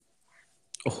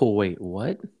Oh, wait,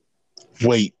 what?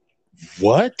 Wait,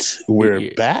 what? You- We're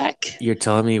you- back? You're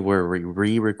telling me we're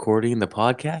re-recording the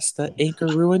podcast that Anchor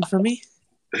ruined for me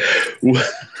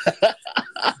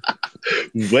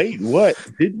Wait, what?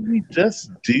 Didn't we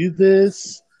just do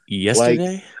this like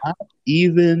yesterday? not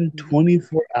even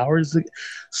 24 hours ago?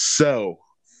 So,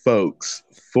 folks,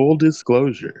 full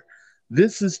disclosure,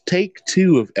 this is take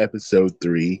two of episode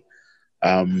three.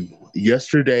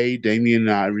 Yesterday, Damien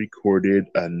and I recorded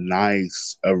a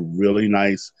really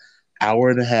nice hour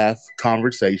and a half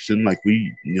conversation like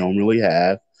we normally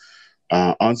have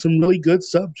on some really good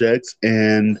subjects,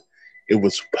 and it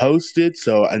was posted.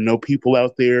 So I know people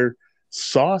out there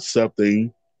saw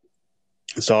something,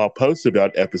 saw a post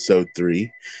about episode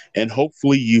three, and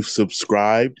hopefully you've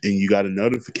subscribed and you got a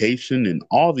notification and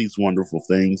all these wonderful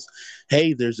things.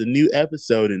 Hey, there's a new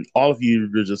episode, and all of you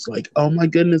are just like, oh my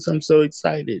goodness, I'm so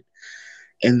excited.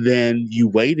 And then you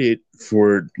waited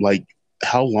for like,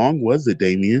 how long was it,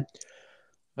 Damien?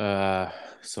 Uh,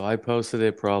 so I posted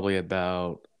it probably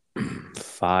about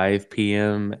 5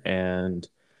 p.m. and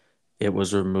it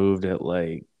was removed at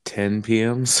like 10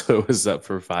 p.m. So it was up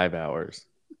for 5 hours.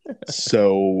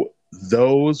 So,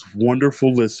 those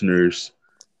wonderful listeners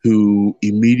who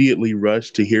immediately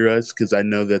rush to hear us, because I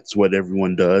know that's what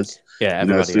everyone does. Yeah, You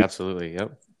know, everybody, absolutely.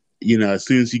 Yep. as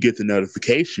soon as you get the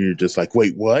notification, you're just like,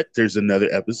 wait, what? There's another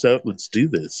episode. Let's do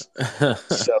this.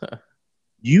 So,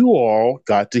 you all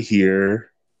got to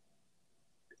hear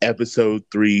episode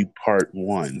three, part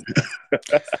one.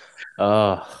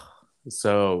 uh,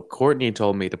 so Courtney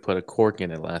told me to put a cork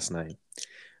in it last night,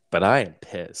 but I am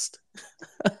pissed.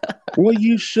 Well,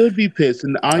 you should be pissed,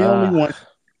 and Uh,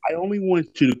 I only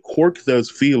want you to cork those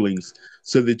feelings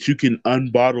so that you can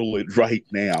unbottle it right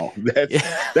now.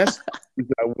 yeah. That's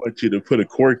I want you to put a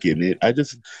cork in it.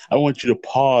 I want you to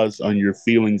pause on your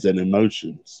feelings and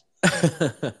emotions.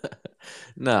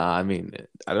 No, I mean,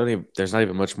 I don't even, there's not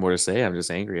even much more to say. I'm just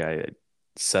angry. I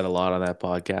said a lot on that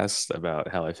podcast about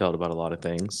how I felt about a lot of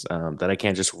things that I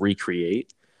can't just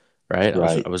recreate, right?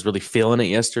 Right. I was really feeling it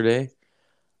yesterday.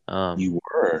 Um, You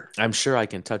were. I'm sure I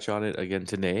can touch on it again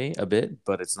today a bit,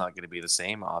 but it's not going to be the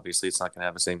same. Obviously, it's not going to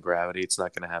have the same gravity. It's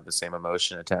not going to have the same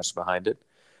emotion attached behind it.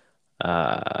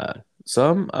 Uh,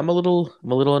 so I'm a little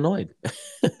annoyed.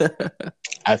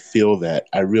 I feel that.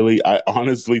 I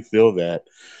honestly feel that.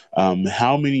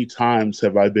 How many times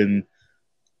have I been,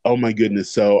 oh my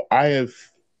goodness. I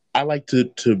like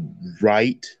to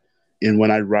write. And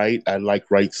when I write, I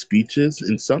like write speeches.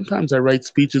 And sometimes I write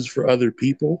speeches for other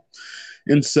people.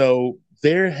 And so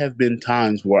there have been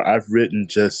times where I've written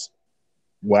just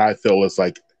what I feel is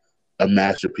like a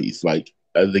masterpiece, like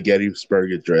the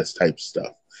Gettysburg Address type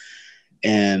stuff.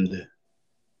 And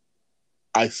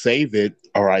I save it,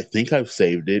 or I think I've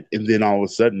saved it, and then all of a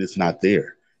sudden it's not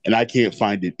there. And I can't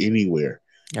find it anywhere.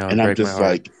 That would And I'm break my just heart.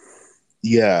 like,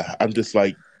 yeah, I'm just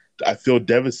like, I feel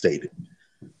devastated.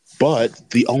 But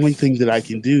the only thing that I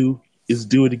can do is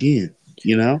do it again,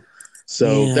 you know?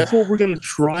 So Yeah, that's what we're going to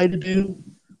try to do.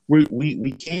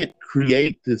 We can't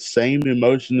create the same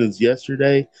emotion as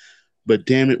yesterday, but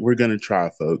damn it, we're going to try,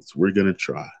 folks. We're going to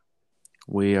try.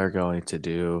 we are going to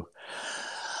do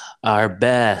our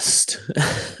best.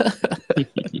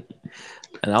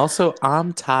 And also,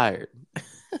 I'm tired.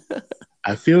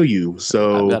 I feel you. I've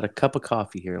So, got a cup of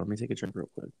coffee here. Let me take a drink real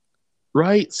quick.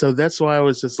 right. So that's why I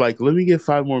was just like, let me get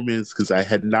 5 more minutes because I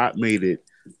had not made it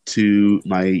to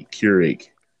my Keurig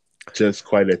just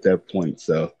quite at that point.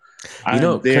 So You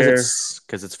know, I'm there.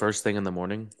 because it's first thing in the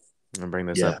morning. I'm gonna bring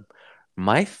this Yeah. up.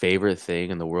 My favorite thing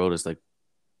in the world is like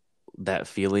that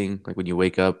feeling, like when you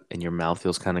wake up and your mouth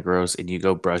feels kind of gross, and you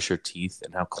go brush your teeth,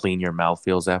 and how clean your mouth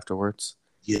feels afterwards.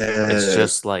 It's Yes.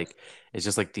 just like it's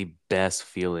just like the best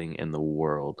feeling in the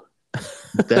world.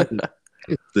 That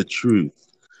is the truth.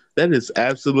 That is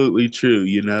absolutely true,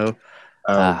 you know?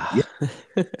 Yeah, Ah,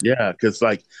 yeah. Cause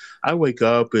like I wake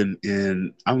up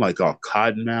and I'm like all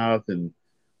cotton mouth and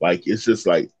like it's just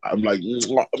like I'm like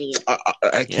I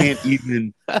yeah. can't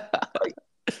even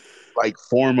like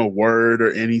form a word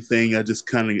or anything. I just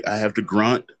kind of I have to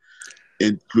grunt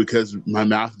and because my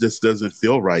mouth just doesn't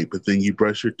feel right. But then you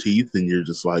brush your teeth and you're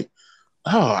just like,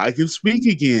 oh, I can speak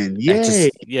again. I Yay. just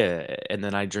yeah, and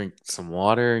then I drink some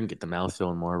water and get the mouth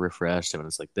feeling more refreshed, and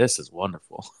it's like this is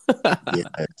wonderful.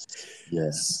 Yes.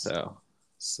 Yes. So,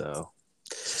 so,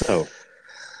 So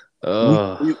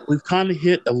uh, we've kind of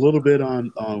hit a little bit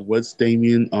on what's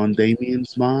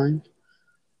Damien's mind.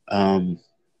 Um,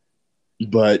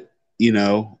 but you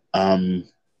know,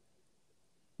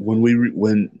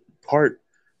 when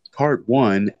part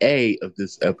one A of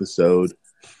this episode,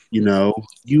 you know,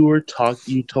 you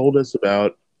told us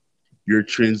about your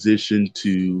transition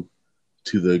to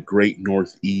to the great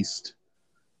Northeast,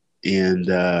 and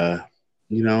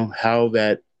how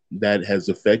that has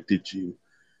affected you.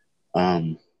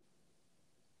 Um,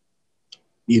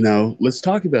 let's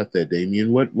talk about that,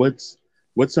 Damien.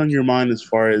 What's on your mind as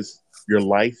far as your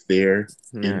life there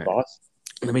All in right. Boston?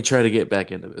 Let me try to get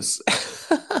back into this.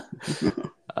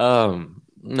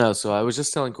 No, so I was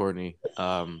just telling Courtney,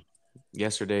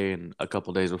 yesterday and a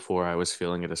couple days before I was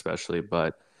feeling it especially,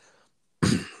 but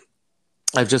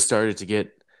I've just started to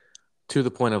get to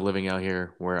the point of living out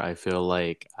here where I feel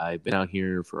like I've been out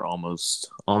here for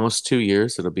almost 2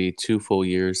 years. It'll be 2 full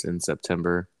years in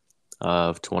September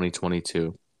of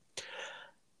 2022.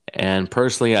 And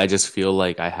personally, I just feel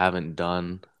like I haven't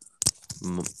done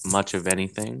much of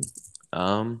anything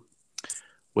um,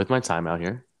 with my time out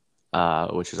here,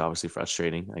 which is obviously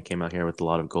frustrating. I came out here with a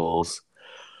lot of goals,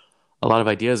 a lot of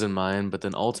ideas in mind, but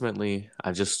then ultimately,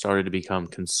 I've just started to become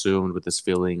consumed with this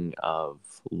feeling of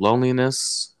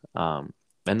loneliness, and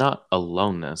not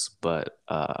aloneness, but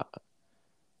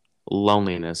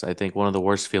loneliness. I think one of the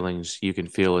worst feelings you can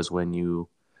feel is when you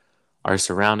are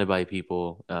surrounded by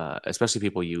people, especially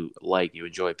people you like, you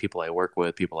enjoy, people I work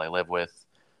with, people I live with,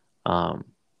 um,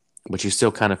 but you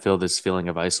still kind of feel this feeling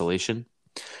of isolation.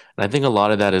 And I think a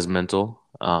lot of that is mental,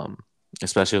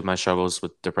 especially with my struggles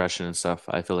with depression and stuff.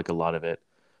 I feel like a lot of it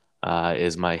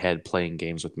is my head playing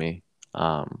games with me.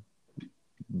 Um,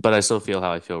 but I still feel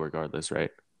how I feel regardless,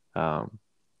 right? Um,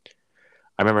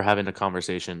 I remember having a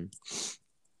conversation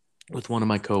with one of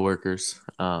my coworkers,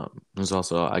 who's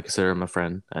also, I consider him a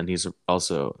friend, and he's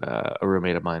also a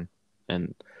roommate of mine.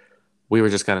 And we were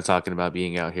just kind of talking about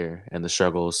being out here and the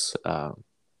struggles,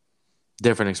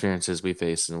 different experiences we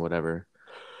face and whatever.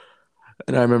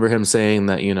 And I remember him saying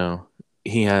that,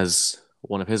 he has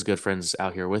one of his good friends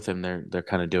out here with him. They're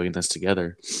kind of doing this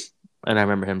together. And I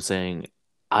remember him saying,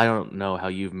 I don't know how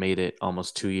you've made it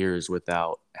almost 2 years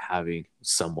without having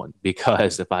someone,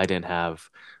 because if I didn't have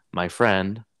my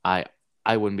friend, I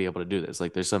wouldn't be able to do this.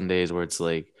 Like there's some days where it's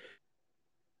like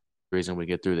the reason we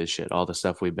get through this shit, all the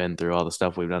stuff we've been through, all the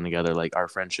stuff we've done together, like our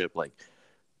friendship, like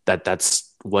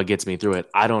that's what gets me through it.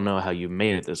 I don't know how you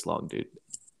made it this long, dude.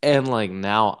 And like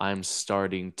now I'm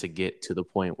starting to get to the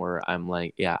point where I'm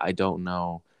like, yeah, I don't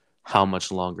know how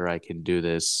much longer I can do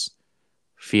this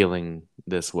feeling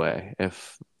this way.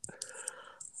 If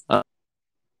And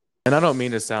I don't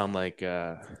mean to sound like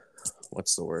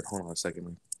what's the word? Hold on a second.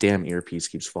 My damn earpiece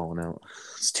keeps falling out.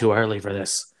 It's too early for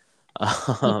this.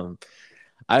 Um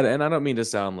and I don't mean to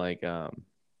sound like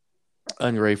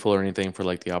ungrateful or anything for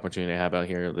like the opportunity I have out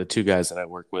here. The two guys that I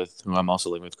work with, who I'm also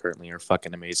living with currently, are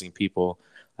fucking amazing people.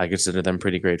 I consider them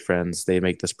pretty great friends. They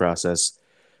make this process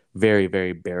very,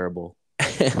 very bearable.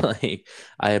 Like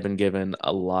I have been given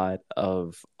a lot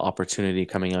of opportunity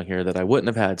coming out here that I wouldn't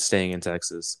have had staying in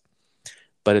Texas.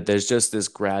 But there's just this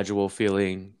gradual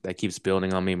feeling that keeps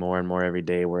building on me more and more every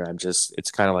day where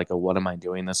it's kind of like a, what am I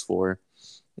doing this for?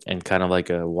 And kind of like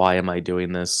a, why am I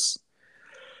doing this?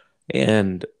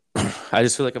 And I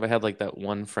just feel like if I had like that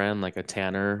one friend, like a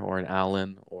Tanner or an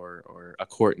Alan or a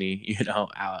Courtney,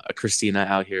 a Christina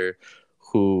out here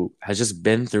who has just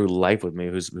been through life with me,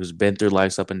 who's been through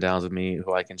life's up and downs with me,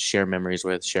 who I can share memories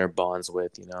with, share bonds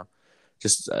with,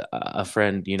 just a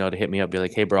friend, to hit me up, be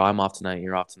like, hey, bro, I'm off tonight.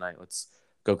 You're off tonight. Let's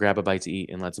go grab a bite to eat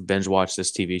and let's binge watch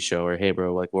this TV show. Or hey,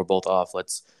 bro, like we're both off.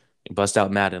 Let's bust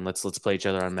out Madden. Let's play each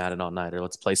other on Madden all night, or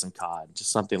let's play some COD.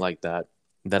 Just something like that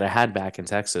that I had back in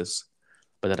Texas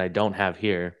but that I don't have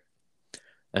here.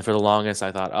 And for the longest,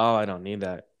 I thought, oh, I don't need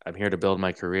that. I'm here to build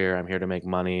my career. I'm here to make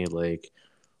money. Like,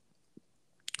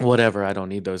 whatever. I don't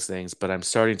need those things. But I'm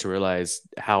starting to realize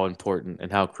how important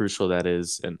and how crucial that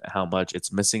is and how much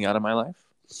it's missing out of my life.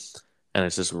 And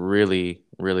it's just really,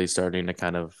 really starting to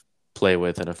kind of play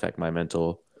with and affect my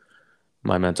mental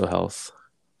health.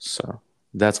 So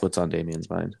that's what's on Damien's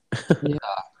mind. Yeah.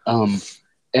 Um,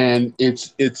 and it's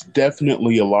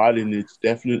definitely a lot, and it's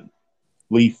definitely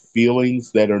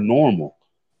feelings that are normal.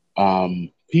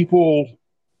 People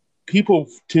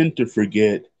tend to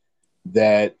forget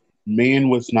that man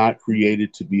was not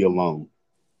created to be alone.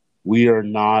 We are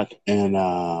not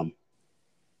an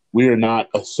we are not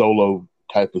a solo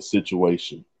type of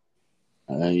situation.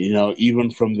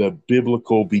 Even from the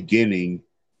biblical beginning,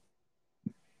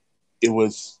 it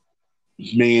was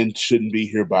man shouldn't be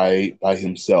here by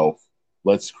himself.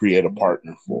 Let's create a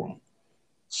partner for him.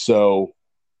 So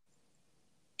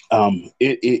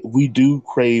we do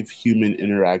crave human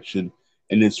interaction,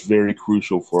 and it's very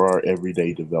crucial for our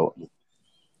everyday development.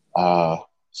 Uh,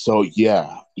 so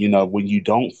yeah, when you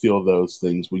don't feel those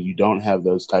things, when you don't have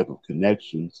those type of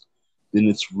connections, then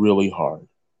it's really hard.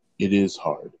 It is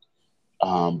hard.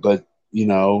 But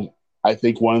I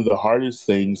think one of the hardest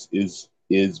things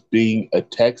is being a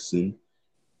Texan,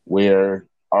 where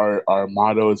our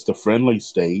motto is the friendly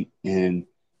state, and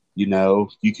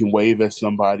you can wave at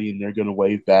somebody and they're going to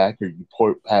wave back, or you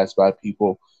pass by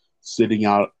people sitting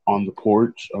out on the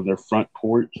porch, on their front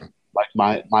porch. Like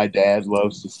my dad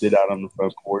loves to sit out on the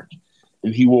front porch,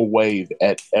 and he will wave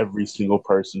at every single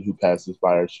person who passes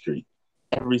by our street,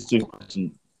 every single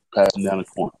person passing down the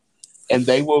corner, and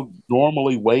they will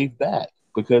normally wave back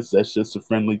because that's just a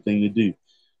friendly thing to do.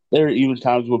 There are even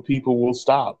times where people will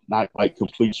stop, not like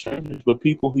complete strangers, but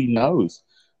people he knows.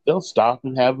 They'll stop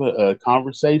and have a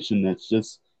conversation that's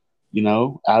just,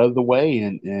 out of the way.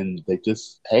 And they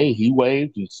just, hey, he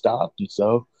waved and stopped. And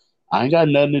so I ain't got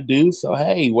nothing to do. So,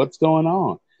 hey, what's going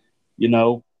on? You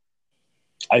know,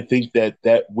 I think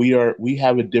that we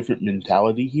have a different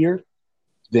mentality here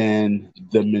than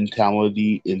the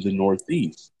mentality in the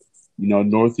Northeast.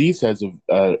 Northeast has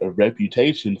a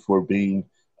reputation for being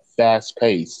fast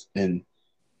paced, and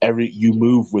every you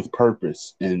move with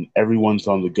purpose, and everyone's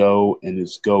on the go, and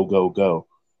it's go go go,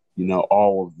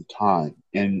 all of the time.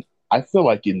 And I feel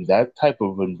like in that type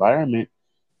of environment,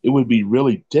 it would be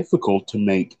really difficult to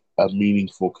make a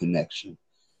meaningful connection,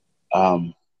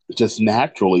 um, just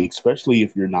naturally, especially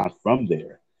if you're not from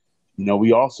there.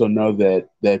 We also know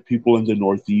that people in the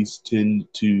Northeast tend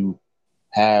to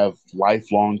have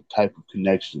lifelong type of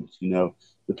connections.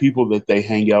 The people that they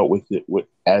hang out with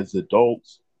as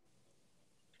adults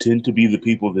tend to be the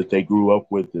people that they grew up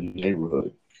with in the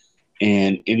neighborhood,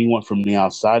 and anyone from the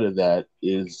outside of that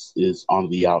is on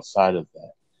the outside of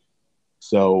that.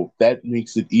 So that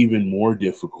makes it even more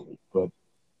difficult. But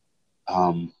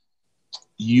um,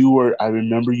 I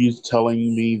remember you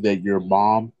telling me that your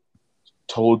mom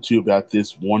told you about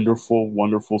this wonderful,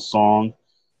 wonderful song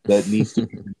that needs to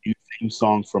be the new theme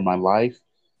song for my life,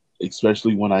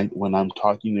 especially when I'm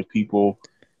talking to people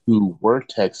who were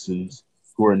Texans,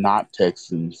 who are not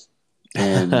Texans,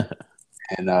 and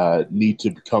need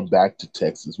to come back to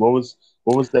Texas. What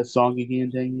was that song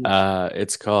again, Damien?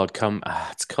 It's called Come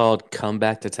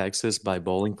Back to Texas by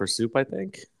Bowling for Soup, I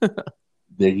think.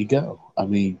 There you go. I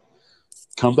mean,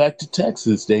 come back to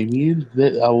Texas, Damien.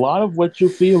 A lot of what you're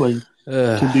feeling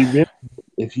can be Ugh. written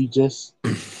if you just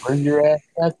bring your ass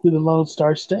back to the Lone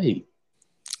Star State.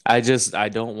 I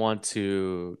don't want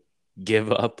to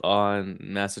give up on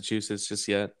Massachusetts just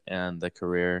yet, and the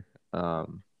career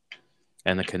and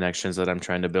the connections that I'm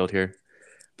trying to build here.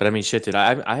 But I mean, shit, dude,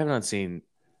 I have not seen.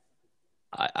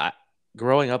 I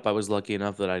growing up, I was lucky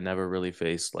enough that I never really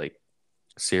faced like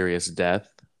serious death.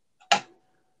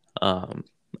 Um,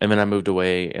 and then I moved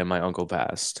away, and my uncle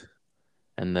passed,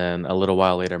 and then a little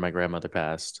while later, my grandmother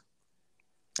passed.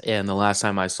 And the last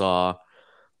time I saw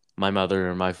my mother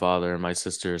and my father and my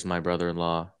sisters, my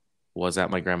brother-in-law, was at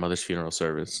my grandmother's funeral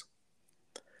service.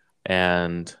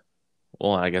 And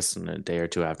well, I guess in a day or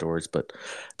two afterwards, but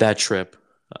that trip,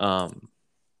 um,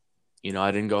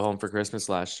 I didn't go home for Christmas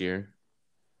last year.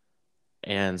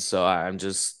 And so I'm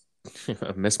just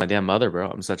I miss my damn mother, bro.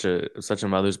 I'm such a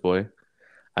mother's boy.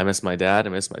 I miss my dad, I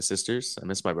miss my sisters, I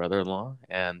miss my brother-in-law.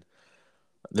 And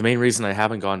the main reason I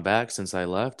haven't gone back since I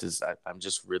left is I'm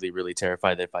just really, really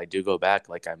terrified that if I do go back,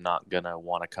 like I'm not gonna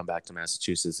want to come back to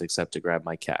Massachusetts except to grab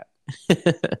my cat.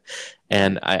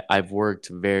 And I've worked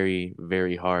very,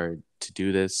 very hard to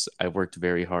do this. I've worked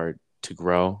very hard to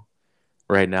grow.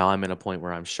 Right now, I'm in a point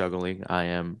where I'm struggling. I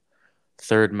am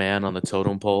third man on the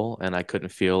totem pole, and I couldn't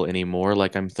feel any more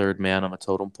like I'm third man on a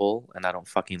totem pole, and I don't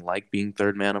fucking like being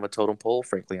third man on a totem pole.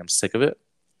 Frankly, I'm sick of it,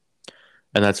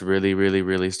 and that's really, really,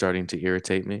 really starting to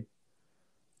irritate me.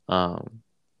 Um,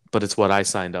 but it's what I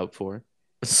signed up for.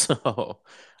 So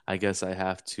I guess I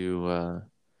have to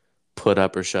put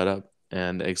up or shut up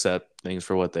and accept things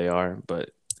for what they are. But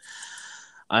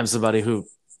I'm somebody who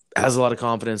has a lot of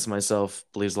confidence in myself,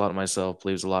 believes a lot in myself,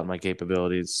 believes a lot in my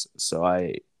capabilities. So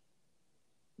I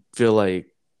feel like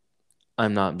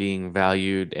I'm not being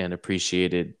valued and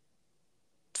appreciated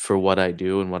for what I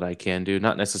do and what I can do,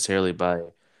 not necessarily by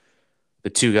the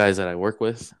two guys that I work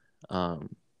with,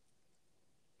 um,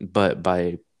 but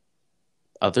by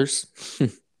others.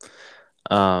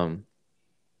 um,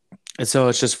 And so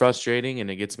it's just frustrating, and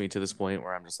it gets me to this point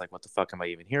where I'm just like, what the fuck am I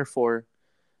even here for?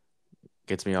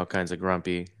 Gets me all kinds of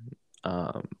grumpy.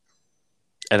 Um,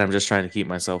 and I'm just trying to keep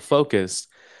myself focused.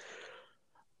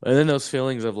 And then those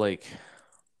feelings of like,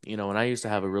 when I used to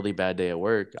have a really bad day at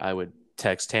work, I would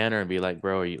text Tanner and be like,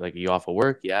 bro, are you off of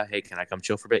work? Yeah. Hey, can I come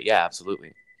chill for a bit? Yeah,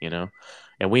 absolutely. You know?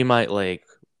 And we might like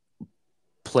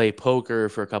play poker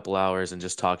for a couple hours and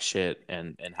just talk shit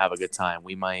and have a good time.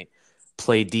 We might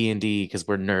play D&D because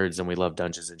we're nerds and we love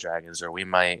Dungeons and Dragons, or we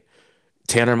might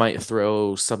Tanner might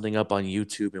throw something up on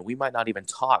YouTube and we might not even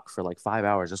talk for like 5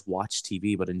 hours, just watch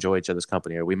TV, but enjoy each other's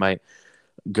company. Or we might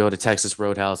go to Texas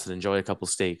Roadhouse and enjoy a couple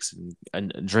steaks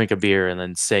and drink a beer and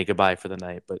then say goodbye for the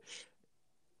night. But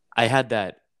I had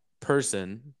that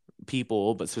person,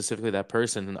 people, but specifically that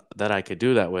person that I could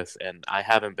do that with. And I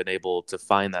haven't been able to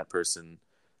find that person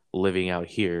living out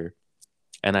here.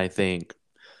 And I think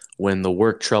when the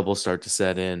work trouble start to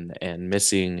set in and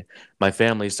missing my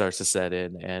family starts to set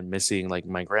in and missing like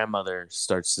my grandmother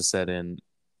starts to set in,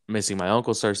 missing my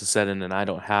uncle starts to set in, and I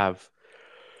don't have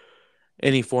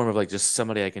any form of like just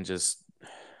somebody I can just,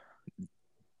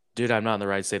 dude, I'm not in the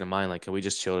right state of mind. Like, can we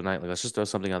just chill tonight? Like, let's just throw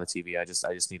something on the TV. I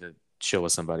just need to chill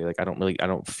with somebody. Like, I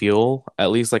don't feel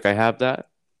at least like I have that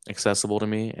accessible to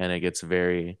me, and it gets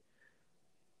very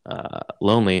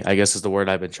lonely. I guess is the word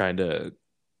I've been trying to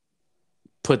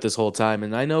put this whole time.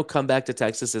 And I know come back to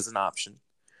Texas is an option.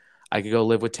 I could go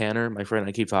live with Tanner, my friend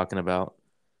I keep talking about.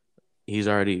 He's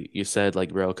already, you said,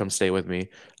 like, bro, come stay with me.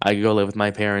 I could go live with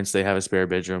my parents. They have a spare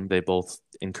bedroom. They both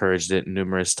encouraged it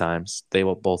numerous times. They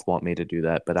will both want me to do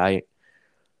that. But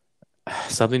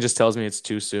something just tells me it's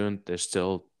too soon. There's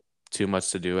still too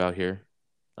much to do out here.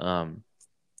 Um,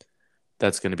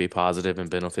 that's going to be positive and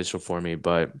beneficial for me.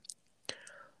 But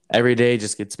every day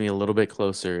just gets me a little bit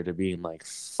closer to being like,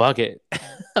 fuck it.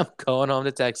 I'm going home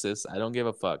to Texas. I don't give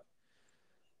a fuck.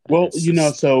 And Well, it's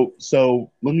just,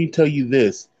 so let me tell you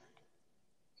this.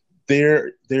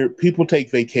 There people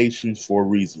take vacations for a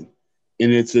reason,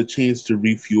 and it's a chance to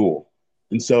refuel.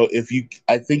 And so if you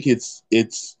I think it's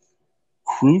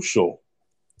crucial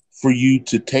for you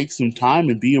to take some time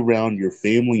and be around your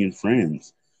family and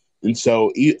friends. And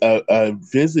so a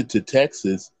visit to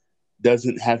Texas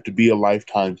doesn't have to be a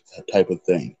lifetime type of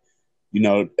thing.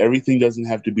 Everything doesn't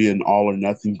have to be an all or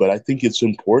nothing, but I think it's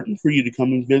important for you to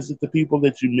come and visit the people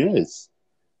that you miss.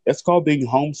 That's called being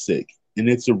homesick, and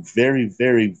it's a very,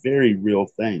 very, very real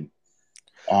thing.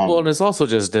 well, and Um, it's also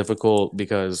just difficult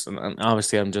because and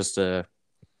obviously I'm just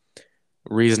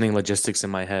reasoning logistics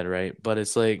in my head, right? But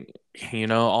it's like,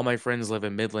 all my friends live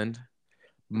in Midland.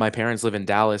 My parents live in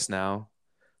Dallas now.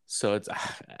 So it's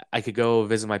I could go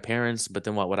visit my parents, but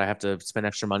then what? Would I have to spend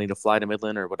extra money to fly to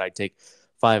Midland, or would I take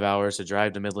 5 hours to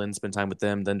drive to Midland, spend time with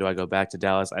them? Then do I go back to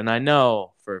Dallas? And I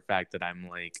know for a fact that I'm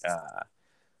like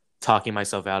talking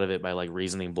myself out of it by like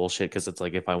reasoning bullshit because it's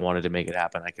like if I wanted to make it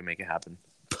happen, I can make it happen.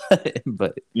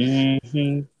 But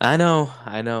mhm, I know.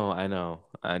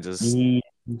 mhm.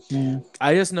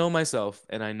 I just know myself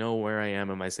and I know where I am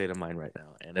in my state of mind right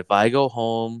now. And if I go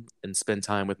home and spend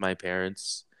time with my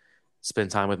parents,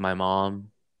 spend time with my mom's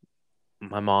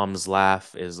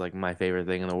laugh is like my favorite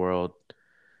thing in the world.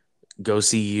 Go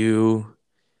see you,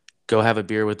 go have a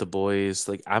beer with the boys.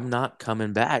 Like I'm not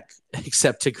coming back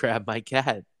except to grab my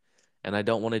cat. And I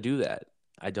don't want to do that.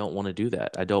 I don't want to do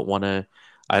that. I don't want to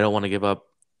give up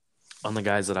on the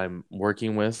guys that I'm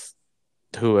working with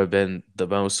who have been the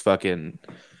most fucking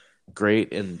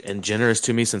great and generous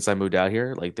to me since I moved out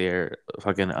here. Like they're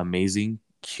fucking amazing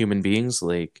human beings,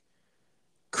 like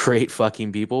great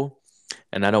fucking people.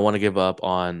 And I don't want to give up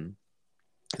on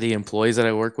the employees that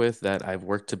I work with that I've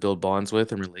worked to build bonds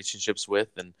with and relationships with.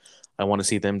 And I want to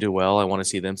see them do well. I want to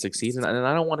see them succeed. And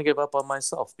I don't want to give up on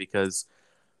myself because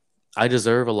I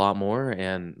deserve a lot more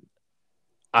and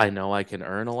I know I can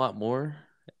earn a lot more.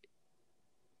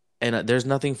 And there's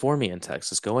nothing for me in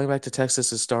Texas. Going back to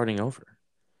Texas is starting over.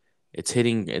 It's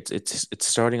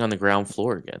starting on the ground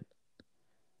floor again.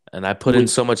 And I put in But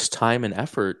so much time and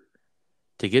effort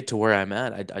to get to where I'm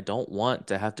at. I don't want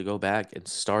to have to go back and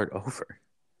start over.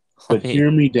 but Like,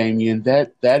 hear me, Damien.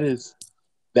 That is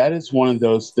one of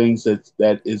those things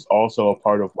that is also a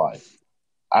part of life.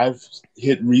 I've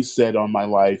hit reset on my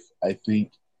life, I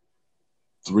think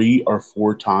 3 or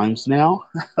 4 times now.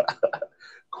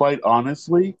 Quite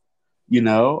honestly,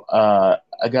 I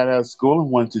got out of school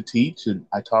and wanted to teach, and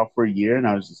I taught for a year, and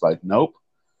I was just like, nope,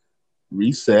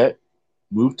 reset.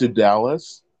 Moved to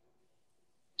Dallas.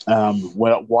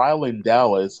 While in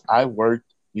Dallas, I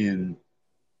worked in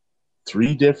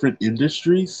 3 different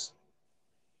industries.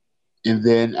 And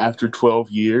then after 12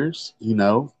 years,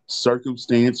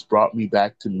 circumstance brought me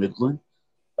back to Midland.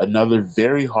 Another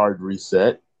very hard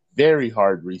reset,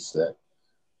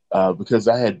 because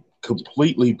I had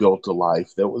completely built a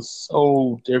life that was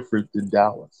so different than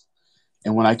Dallas.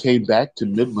 And when I came back to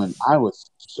Midland, I was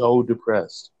so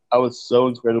depressed. I was so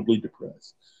incredibly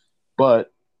depressed.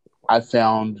 But I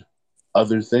found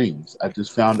other things. I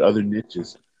just found other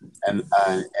niches, and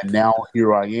now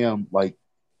here I am, like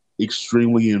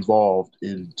extremely involved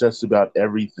in just about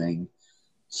everything,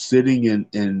 sitting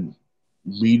in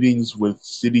meetings with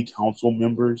city council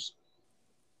members,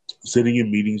 sitting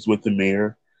in meetings with the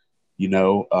mayor, you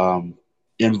know,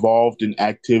 involved in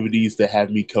activities that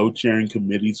have me co-chairing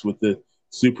committees with the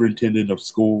superintendent of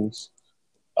schools,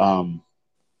 um,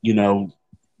 you know,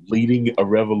 leading a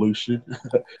revolution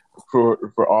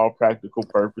for all practical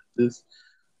purposes.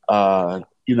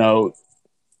 You know,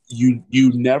 you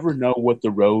never know what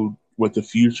the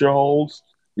future holds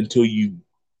until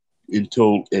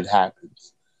it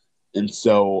happens. And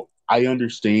so I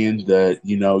understand that,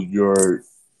 you know, you're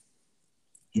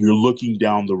looking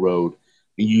down the road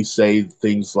and you say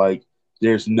things like,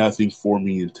 there's nothing for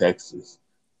me in Texas.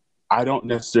 I don't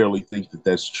necessarily think that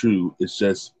that's true. It's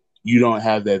just you don't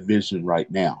have that vision right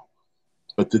now.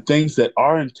 But the things that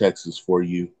are in Texas for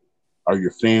you are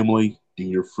your family and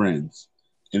your friends.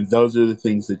 And those are the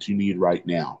things that you need right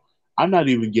now. I'm not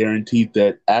even guaranteed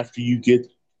that after you get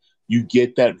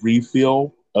that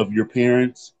refill of your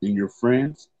parents and your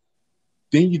friends,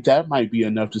 then that might be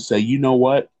enough to say, you know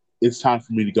what, it's time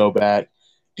for me to go back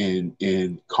and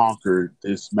conquer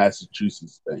this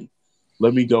Massachusetts thing.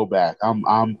 Let me go back.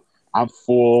 I'm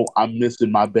full. I'm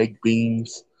missing my baked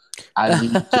beans. I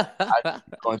need to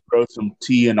go and throw some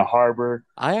tea in the harbor.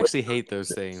 I Let actually me go hate those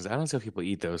do things. this. I don't see how people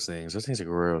eat those things. Those things are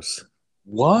gross.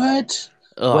 What?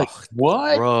 Wait, Ugh,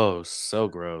 what? gross. So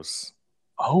gross.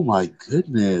 Oh my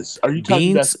goodness. Are you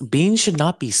talking about? Beans should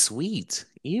not be sweet.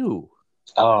 Ew.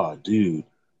 Oh, dude.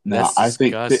 Now That's I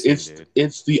think that disgusting, dude.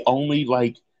 it's the only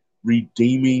like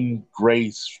redeeming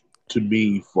grace to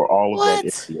me for all of that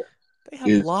What? area They have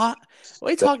is lot.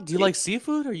 Wait, that talk. Do you like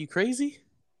seafood? Are you crazy?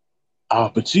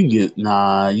 but you can get you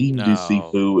can do No,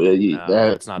 seafood no,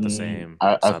 that it's not the same.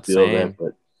 It's I not the feel that, same.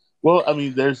 but well, I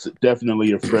mean, there's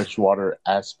definitely a freshwater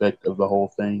aspect of the whole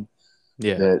thing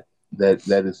Yeah. that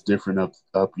that is different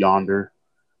up yonder,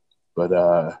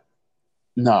 but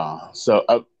nah.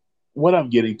 So what I'm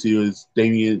getting to is,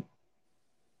 Damien,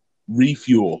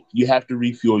 refuel. You have to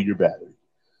refuel your battery.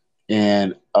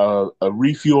 And a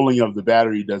refueling of the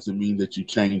battery doesn't mean that you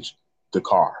change the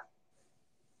car.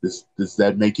 Does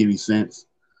that make any sense?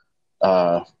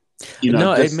 Uh, you know,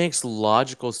 No, it just makes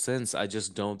logical sense. I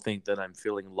just don't think that I'm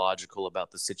feeling logical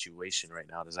about the situation right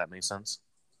now. Does that make sense?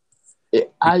 Be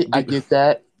I be get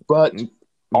that, but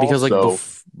because like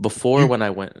also before you when I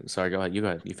went, sorry, go ahead. You go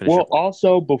ahead. You finish your well point.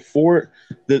 also before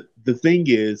the thing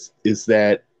is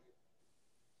that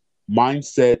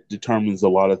mindset determines a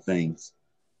lot of things,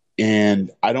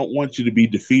 and I don't want you to be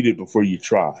defeated before you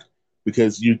try,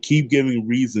 because you keep giving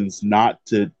reasons not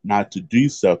to do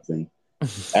something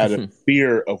out of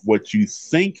fear of what you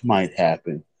think might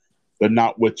happen, but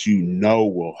not what you know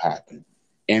will happen.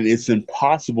 And it's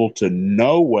impossible to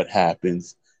know what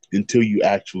happens until you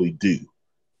actually do.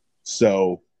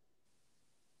 So,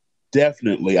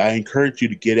 definitely, I encourage you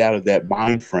to get out of that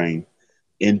mind frame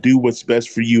and do what's best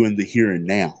for you in the here and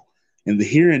now. In the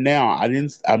here and now,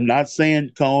 I'm not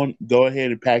saying, Cone, go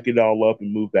ahead and pack it all up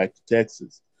and move back to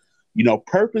Texas. You know,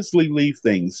 purposely leave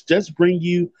things. Just bring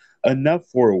you enough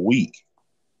for a week,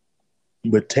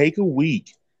 but take a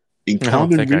week and I come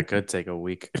don't and think I could take a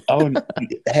week. oh,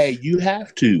 hey, you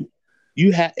have to.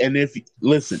 You have, and if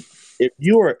listen, if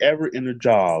you are ever in a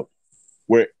job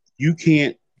where you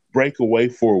can't break away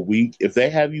for a week, if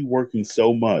they have you working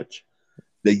so much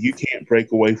that you can't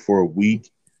break away for a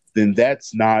week, then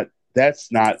that's not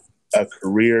a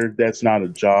career. That's not a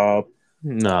job.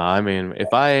 No, I mean,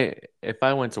 if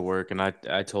I went to work and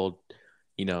I told,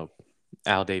 you know,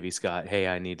 Al Davy Scott, hey,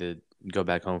 I need to go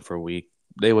back home for a week,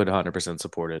 they would 100%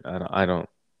 support it. I don't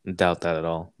doubt that at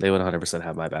all. They would 100%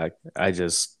 have my back. I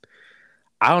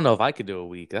don't know if I could do a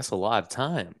week. That's a lot of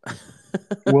time.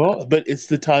 Well, but it's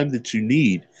the time that you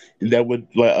need, and that would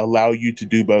allow you to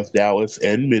do both Dallas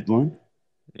and Midland.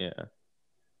 Yeah.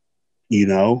 You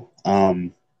know,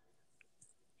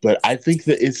 but I think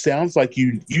that it sounds like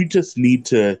you just need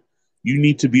to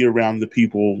be around the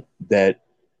people that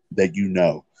you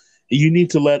know. And you need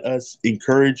to let us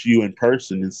encourage you in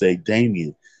person and say,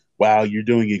 Damien, wow, you're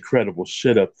doing incredible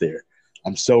shit up there.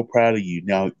 I'm so proud of you.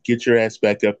 Now get your ass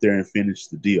back up there and finish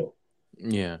the deal.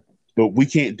 Yeah. But we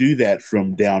can't do that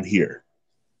from down here.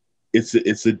 It's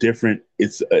a different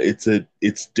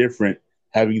it's different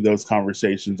having those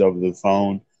conversations over the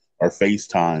phone or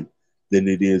FaceTime than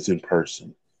it is in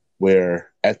person,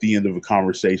 where at the end of a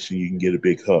conversation you can get a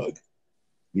big hug.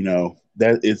 You know,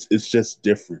 that it's just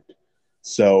different.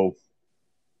 So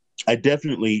I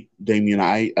definitely, Damien,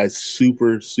 I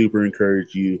super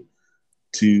encourage you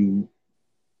to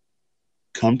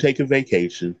come take a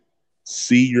vacation,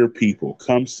 see your people,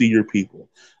 come see your people.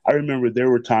 I remember there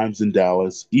were times in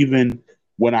Dallas, even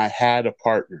when I had a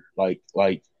partner, like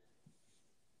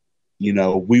you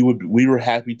know, we were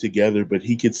happy together, but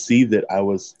he could see that I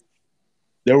was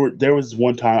there was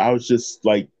one time I was just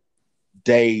like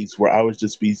days where I would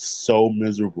just be so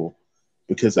miserable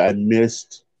because I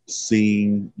missed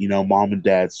seeing, mom and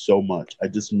dad so much. I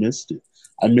just missed it.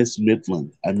 I missed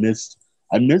Midland. I missed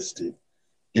it.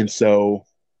 And so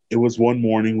it was one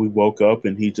morning we woke up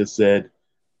and he just said,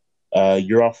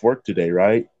 you're off work today,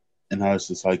 right? And I was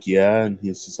just like, yeah. And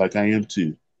he's just like, I am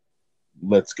too.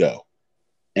 Let's go.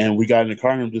 And we got in the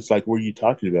car and I'm just like, what are you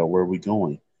talking about? Where are we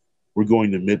going? We're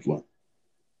going to Midland.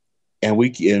 And we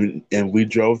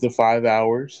drove the 5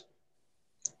 hours.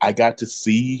 I got to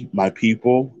see my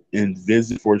people and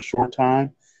visit for a short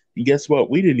time. And guess what?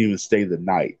 We didn't even stay the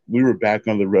night. We were back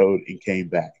on the road and came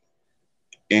back.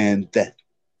 And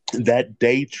that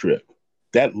day trip,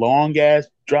 that long ass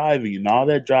driving and all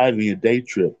that driving a day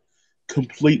trip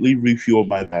completely refueled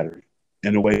my battery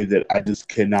in a way that I just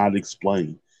cannot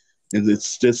explain. And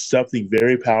it's just something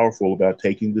very powerful about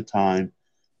taking the time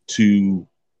to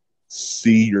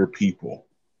see your people,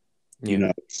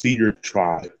 Yeah. see your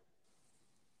tribe.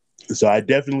 So I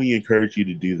definitely encourage you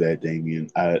to do that, Damien.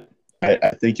 I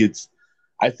think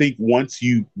I think once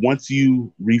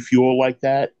you refuel like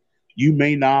that, you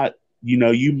may not,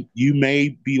 you may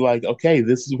be like, okay,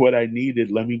 this is what I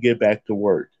needed. Let me get back to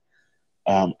work.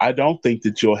 I don't think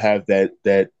that you'll have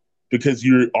that because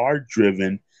you are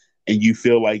driven and you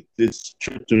feel like this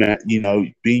trip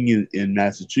to being in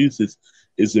Massachusetts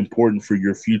is important for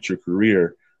your future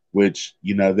career, which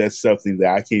that's something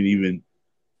that I can't even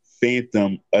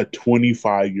phantom a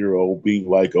 25-year-old being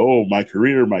like, oh, my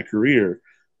career,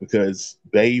 because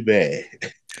baby,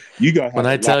 you gonna When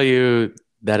have a I lot. tell you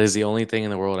that is the only thing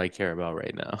in the world I care about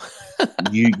right now.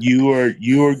 You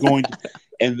are going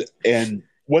to, and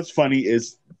what's funny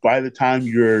is by the time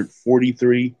you're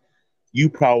 43, you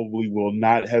probably will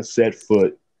not have set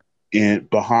foot in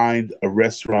behind a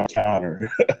restaurant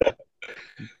counter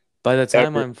By the time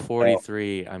ever. I'm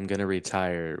 43, I'm gonna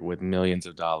retire with millions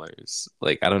of dollars.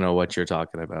 Like, I don't know what you're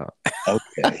talking about.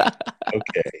 Okay,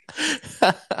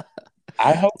 okay.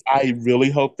 I really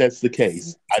hope that's the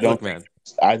case. Look, man,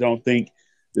 I don't think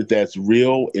that that's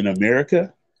real in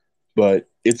America, but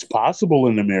it's possible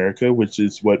in America, which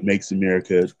is what makes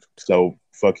America so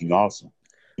fucking awesome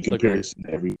in look, man. comparison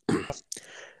to every.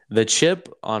 The chip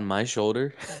on my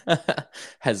shoulder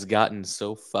has gotten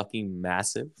so fucking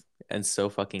massive and so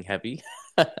fucking heavy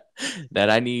that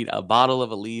I need a bottle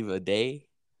of Aleve a day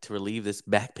to relieve this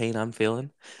back pain I'm feeling.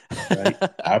 Right?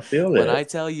 I feel when that. I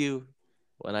tell you,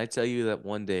 when I tell you that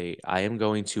one day I am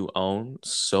going to own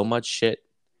so much shit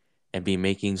and be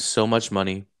making so much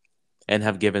money and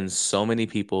have given so many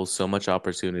people so much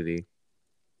opportunity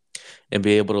and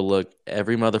be able to look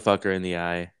every motherfucker in the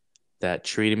eye that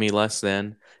treated me less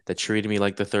than, that treated me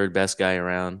like the third best guy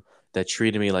around, that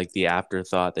treated me like the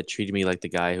afterthought, that treated me like the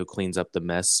guy who cleans up the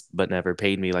mess, but never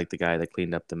paid me like the guy that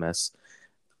cleaned up the mess.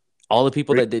 All the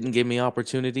people that didn't give me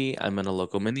opportunity, I'm gonna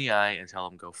look them in the eye and tell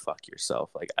them, "Go fuck yourself."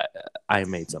 Like I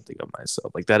made something of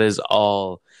myself. Like that is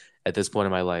all at this point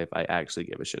in my life I actually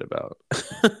give a shit about.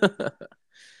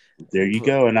 There you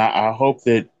go. And I hope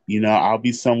that, I'll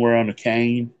be somewhere on a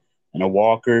cane and a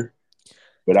walker,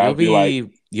 but I'll be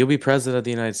like, You'll be president of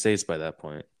the United States by that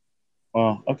point.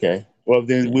 well, okay. Well,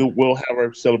 then Yeah. we'll have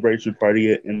our celebration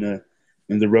party in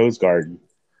the Rose Garden,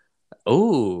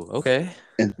 Oh, okay.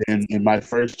 and then in my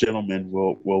first gentleman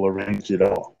will arrange it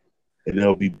all, and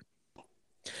it'll be.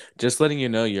 Just letting you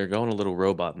know, you're going a little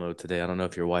robot mode today. I don't know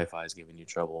if your Wi-Fi is giving you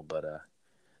trouble, but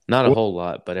not a Well, whole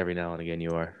lot, but every now and again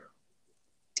you are.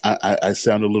 I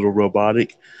sound a little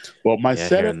robotic. Well, my Yeah, here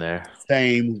setup and there.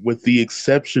 same with the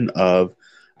exception of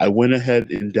I went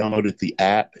ahead and downloaded the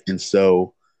app, and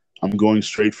so I'm going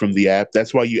straight from the app.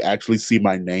 That's why you actually see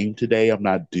my name today. I'm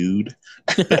not dude,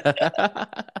 so I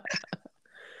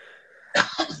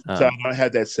um, don't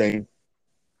have that same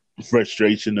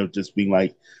frustration of just being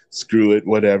like, screw it,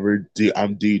 whatever.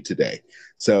 I'm dude today.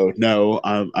 So no,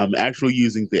 I'm actually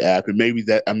using the app, and maybe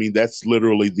that I mean that's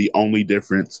literally the only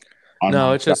difference on no,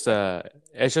 my side.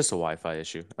 it's just a Wi-Fi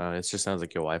issue. It just sounds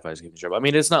like your Wi-Fi is giving you trouble. I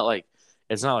mean, it's not like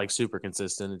super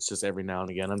consistent. It's just every now and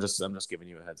again. I'm just giving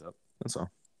you a heads up. That's all.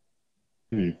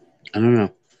 Hmm, I don't know.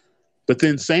 But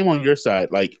then same on your side.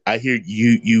 Like I hear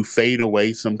you fade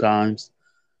away sometimes,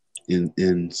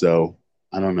 and so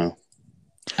I don't know.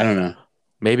 I don't know.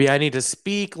 Maybe I need to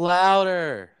speak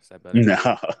louder. Is that better? No,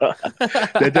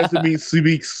 that doesn't mean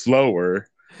speak slower.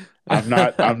 I'm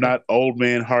not old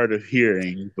man hard of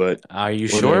hearing, but Are you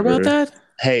sure about whatever. that?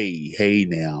 Hey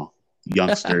now,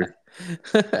 youngster.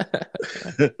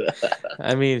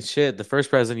 I mean, shit, the first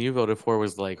president you voted for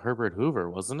was like Herbert Hoover,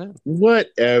 wasn't it?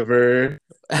 Whatever.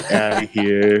 Get out of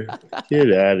here.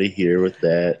 Get out of here with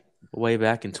that. way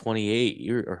back in 28.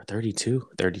 You're or 32,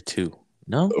 32.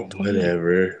 No, 28.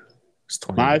 Whatever. It's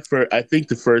 28. I think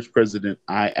the first president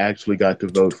I actually got to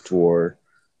vote for.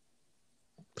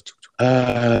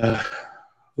 Uh,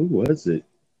 who was it?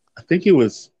 I think it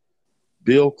was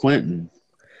Bill Clinton.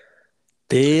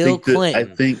 Bill I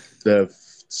Clinton. think the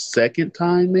second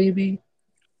time, maybe.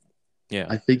 Yeah.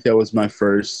 I think that was my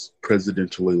first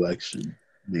presidential election,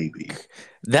 maybe.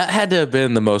 That had to have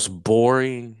been the most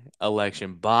boring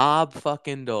election. Bob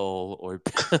fucking Dole or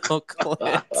Bill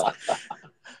Clinton.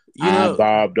 You I'm know,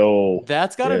 Bob Dole.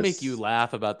 that's got to make you Yes.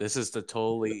 laugh about this. Is a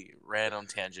totally random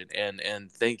tangent,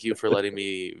 and thank you for letting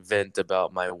me vent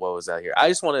about my woes out here. I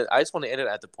just want to end it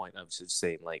at the point of just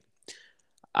saying like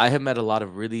I have met a lot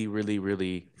of really, really,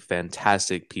 really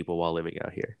fantastic people while living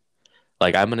out here.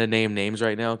 Like I'm gonna name names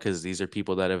right now because these are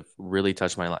people that have really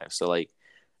touched my life. So like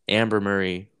Amber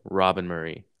Murray, Robin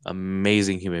Murray,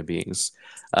 amazing human beings.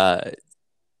 Uh,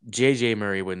 JJ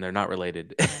Murray when they're not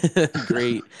related.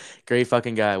 great, great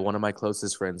fucking guy. One of my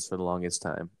closest friends for the longest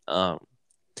time.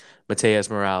 Mateus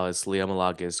Morales, Leo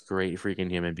Malagas, great freaking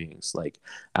human beings. Like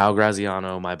Al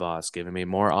Graziano, my boss, giving me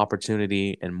more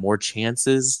opportunity and more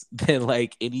chances than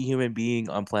like any human being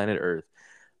on planet Earth.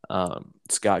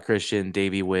 Scott Christian,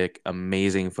 Davey Wick,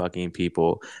 amazing fucking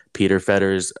people. Peter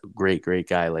Fetters, great, great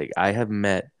guy. Like I have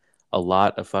met a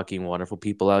lot of fucking wonderful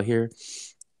people out here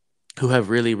who have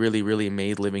really, really, really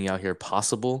made living out here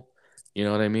possible. You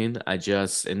know what I mean?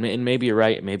 And maybe you're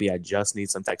right. Maybe I just need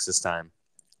some Texas time,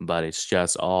 but it's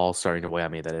just all starting to weigh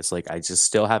on me that it's like I just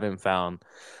still haven't found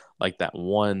like that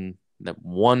one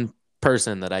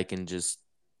person that I can just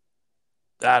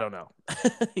I don't know.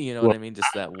 You know what Well, I mean?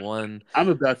 Just that one I'm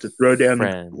about to throw down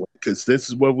friend. because this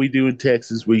is what we do in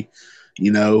Texas. We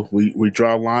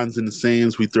draw lines in the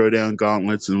sands, we throw down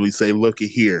gauntlets, and we say, "Look at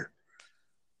here."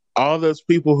 All those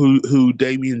people who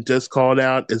Damien just called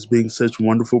out as being such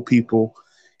wonderful people.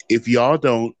 If y'all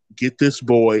don't get this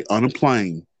boy on a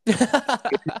plane,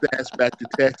 fast back to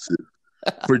Texas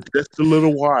for just a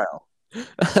little while,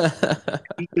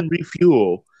 he can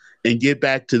refuel and get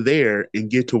back to there and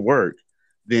get to work,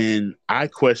 then I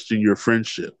question your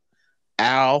friendship.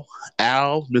 Al,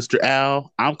 Mr.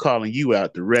 Al, I'm calling you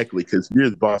out directly because you're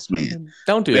the boss man.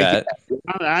 Don't do Make it that.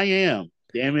 happen. I am.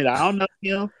 Damn it, I don't know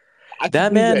him. I can That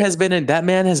do man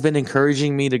that. has been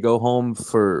encouraging me to go home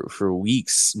for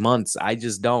weeks, months. I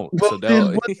just don't. Well, So then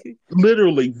don't. what?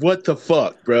 Literally, what the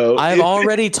fuck, bro? I've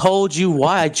already told you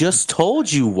why. I just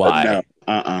told you No, why.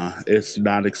 it's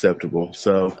not acceptable.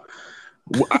 So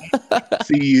I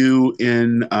see you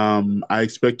in. I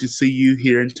expect to see you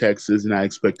here in Texas, and I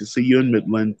expect to see you in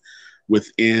Midland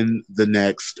within the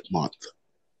next month.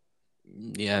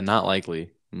 Yeah, not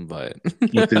likely, but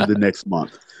Within the next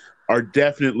month, or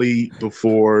definitely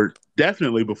before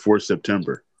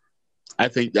September. I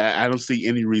think that I don't see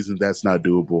any reason that's not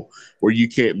doable, where you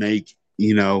can't make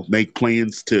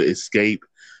plans to escape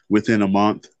within a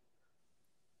month.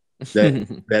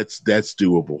 That that's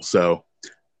doable. So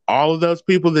all of those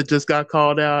people that just got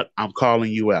called out, I'm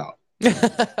calling you out.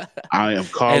 I am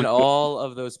and calling all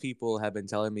of those people have been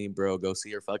telling me, bro, go see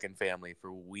your fucking family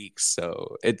for weeks.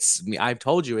 So it's me. I've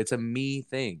told you it's a me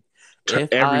thing. to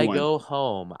If I everyone. go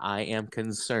home, I am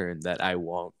concerned that I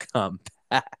won't come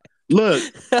back. Look,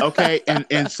 okay,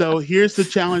 and so here's the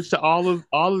challenge to all of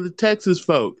the Texas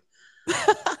folk.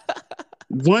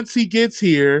 Once he gets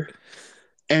here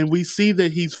and we see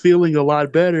that he's feeling a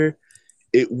lot better,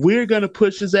 we're gonna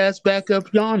push his ass back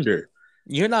up yonder.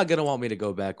 You're not gonna want me to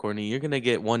go back, Courtney. You're gonna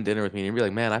get one dinner with me and be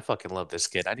like, man, I fucking love this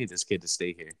kid. I need this kid to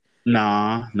stay here.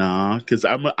 Nah, because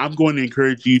I'm going to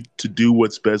encourage you to do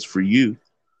what's best for you.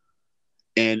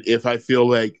 And if I feel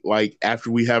like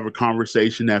after we have a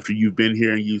conversation, after you've been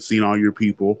here and you've seen all your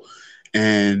people,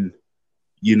 and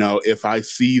if I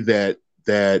see that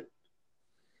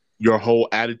your whole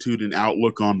attitude and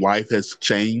outlook on life has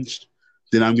changed,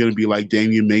 then I'm going to be like,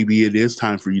 Damien, maybe it is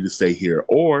time for you to stay here.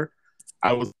 Or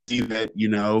I will see that,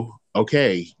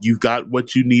 okay, you've got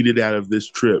what you needed out of this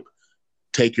trip.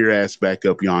 Take your ass back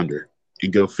up yonder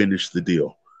and go finish the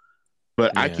deal.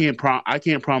 But Yeah, I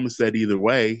can't promise that either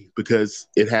way because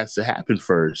it has to happen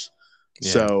first.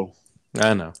 yeah, So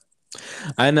I know,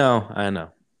 I know.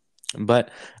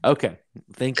 But okay,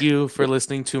 thank you for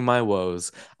listening to my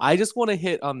woes. I just want to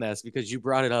hit on this because you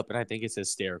brought it up and I think it's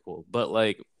hysterical. But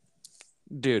like,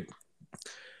 dude,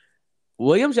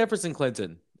 William Jefferson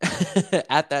Clinton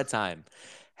at that time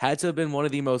had to have been one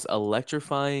of the most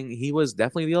electrifying. He was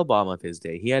definitely the Obama of his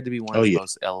day. He had to be one of oh the yeah.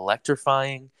 most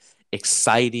electrifying,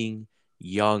 exciting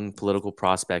young political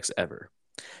prospects ever.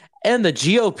 And the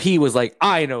GOP was like,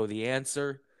 I know the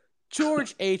answer.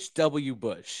 George H.W.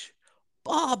 Bush,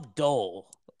 Bob Dole.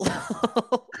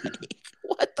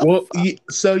 What the Well,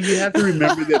 fuck? so you have to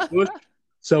remember that Bush.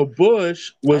 So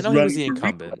Bush I was know he was running the for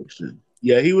incumbent. reelection.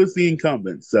 Yeah, he was the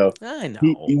incumbent. So I know,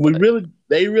 we but really,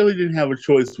 they really didn't have a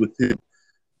choice with him.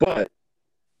 But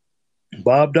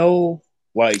Bob Dole,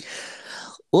 like,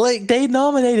 like they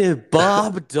nominated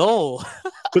Bob Dole.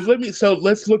 but so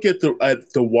let's look at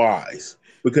the whys,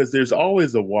 because there's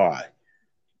always a why.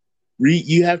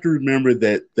 You have to remember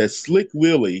that Slick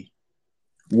Willie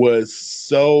was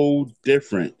so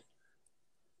different.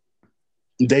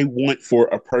 They went for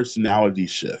a personality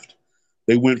shift.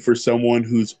 They went for someone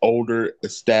who's older,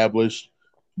 established,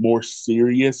 more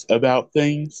serious about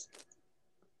things,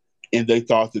 and they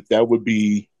thought that would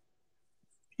be,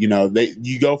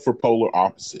 you go for polar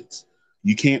opposites.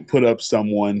 You can't put up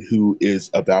someone who is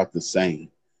about the same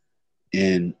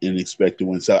and expect to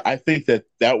win. So I think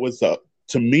that was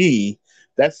to me,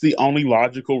 that's the only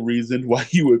logical reason why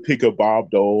you would pick a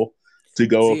Bob Dole to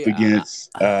go up See,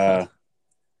 against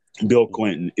Bill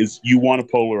Clinton, is you want a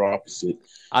polar opposite,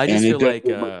 I and just it feel like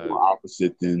definitely much more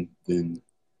opposite than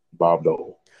Bob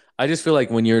Dole. I just feel like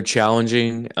when you're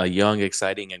challenging a young,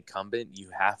 exciting incumbent, you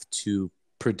have to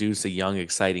produce a young,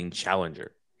 exciting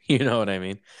challenger. You know what I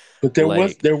mean? But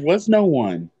Like, there was no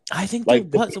one I think there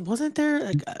like was, wasn't there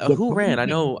like the who ran? I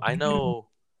president. know.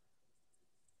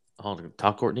 Hold on,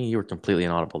 talk, Courtney. You were completely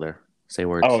inaudible there. Say Oh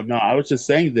words. no, I was just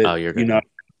saying Oh, that, you're good I now.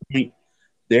 mean,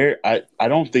 I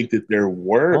don't think that there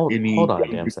were Hold any on a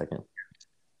damn younger. second.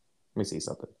 Let me see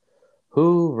something.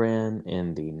 Who ran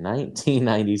in the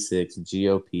 1996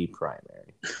 GOP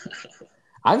primary?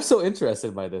 I'm so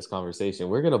interested by this conversation.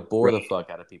 We're gonna bore the fuck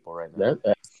out of people right now.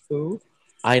 That's cool.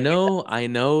 I know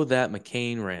that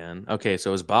McCain ran. Okay, so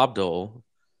it was Bob Dole.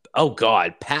 Oh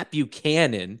God, Pat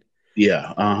Buchanan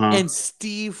Yeah. Uh huh. and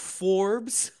Steve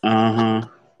Forbes. Uh huh.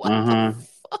 What Uh the huh.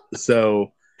 fuck?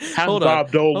 So how's Hold on,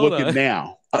 Bob Dole hold looking on.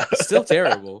 now? Still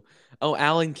terrible. Oh,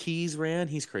 Alan Keyes ran.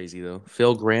 He's crazy though.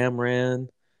 Phil Graham ran.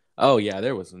 Oh yeah,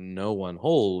 there was no one.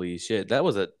 Holy shit, that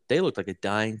was a. They looked like a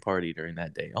dying party during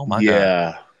that day. Oh my God.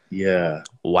 Yeah. Yeah.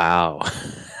 Wow.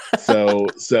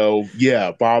 So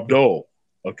yeah, Bob Dole.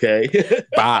 Okay.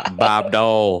 Bob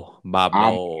Dole. Bob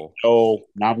I'm Dole. Dole.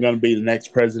 Now I'm going to be the next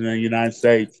president of the United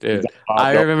States. Is Dude, that Bob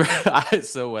I Dole? remember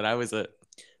so when I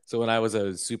was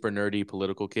a super nerdy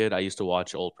political kid, I used to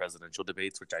watch old presidential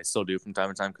debates, which I still do from time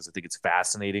to time because I think it's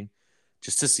fascinating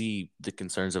just to see the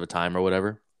concerns of a time or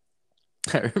whatever.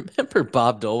 I remember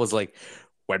Bob Dole was like,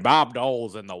 when Bob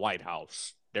Dole's in the White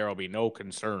House, there will be no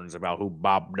concerns about who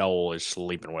Bob Dole is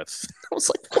sleeping with. I was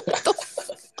like, what the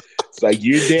fuck? It's like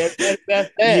you're dead right about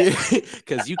that, Yeah,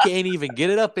 because you can't even get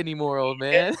it up anymore, old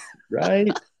man. right?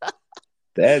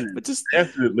 That But is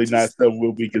definitely not just something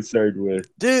we'll be concerned with.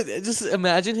 dude, just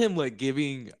imagine him like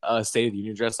giving a State of the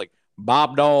Union address like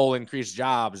Bob Dole increased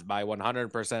jobs by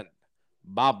 100%.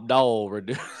 Bob Dole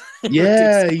reduced.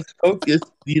 Yeah, he spoke.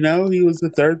 He was the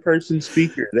third person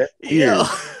speaker. That's Yeah.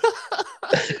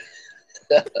 weird.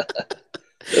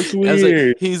 That's I was like,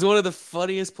 weird. he's one of the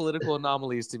funniest political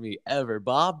anomalies to me ever.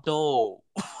 Bob Dole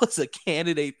was a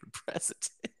candidate for president.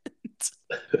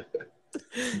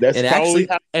 That's probably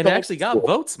how he And told actually got people.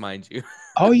 votes, mind you.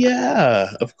 Oh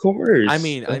yeah, of course. I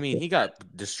mean he got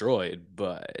destroyed,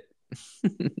 but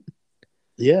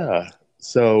Yeah.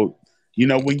 So,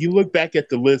 when you look back at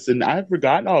the list, and I've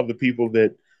forgotten all the people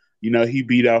that, he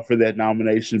beat out for that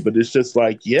nomination, but it's just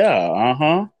like, yeah,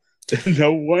 uh-huh.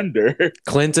 No wonder.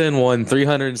 Clinton won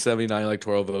 379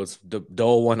 electoral votes.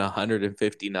 Dole won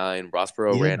 159. Ross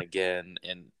Perot Yeah. ran again,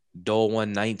 and Dole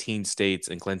won 19 states,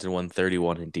 and Clinton won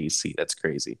 31 in D.C. That's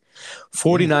crazy. Yeah.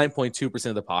 49.2%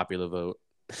 of the popular vote.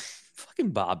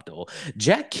 Fucking Bob Dole.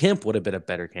 Jack Kemp would have been a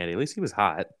better candidate. At least he was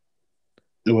hot.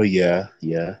 Well, yeah,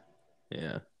 yeah.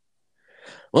 Yeah.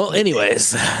 Well, But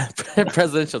anyways,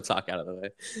 presidential talk out of the way.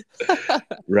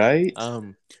 right?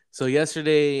 um, so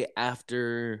yesterday,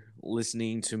 after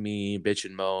listening to me bitch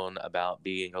and moan about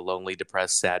being a lonely,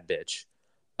 depressed, sad bitch,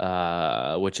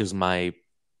 which is my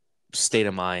state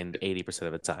of mind 80%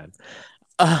 of the time,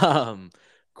 um,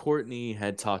 Courtney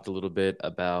had talked a little bit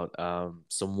about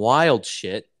some wild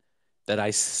shit that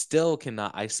I still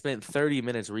cannot. I spent 30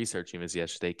 minutes researching this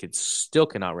yesterday, still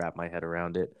cannot wrap my head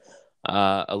around it.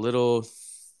 A little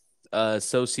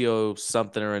socio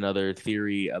something or another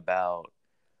theory about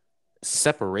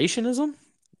separationism,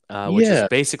 which is Yeah.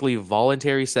 basically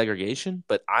voluntary segregation.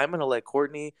 But I'm going to let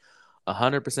Courtney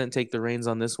 100% take the reins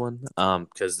on this one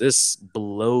because this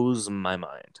blows my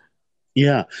mind.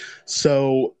 Yeah.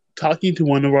 So, talking to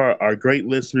one of our great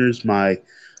listeners, my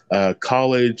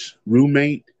college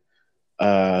roommate,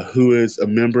 who is a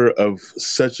member of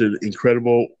such an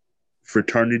incredible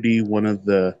fraternity, one of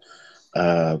the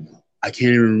uh, I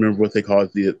can't even remember what they call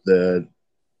it. The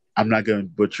I'm not going to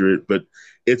butcher it, but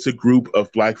it's a group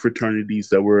of black fraternities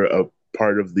that were a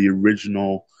part of the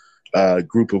original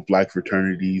group of black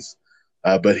fraternities.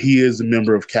 But he is a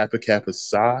member of Kappa Kappa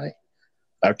Psi,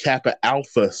 or Kappa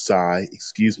Alpha Psi,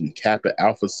 excuse me, Kappa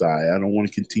Alpha Psi. I don't want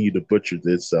to continue to butcher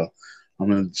this, so I'm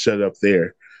going to shut up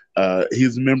there.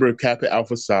 He's a member of Kappa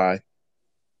Alpha Psi,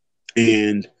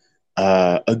 and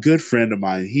a good friend of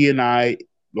mine. He and I,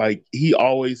 like, he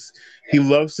loves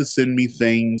to send me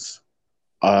things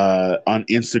on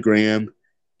Instagram,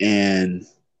 and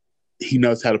he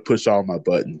knows how to push all my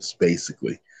buttons,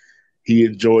 basically. He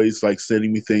enjoys like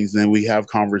sending me things, and then we have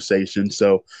conversations.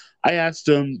 So I asked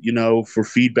him, for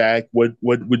feedback, what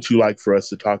would you like for us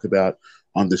to talk about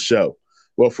on the show?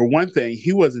 Well, for one thing,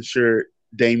 he wasn't sure,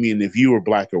 Damien, if you were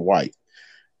black or white,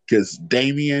 because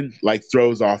Damien like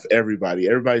throws off everybody.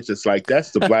 Everybody's just like,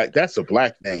 that's a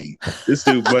black name. This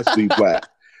dude must be black.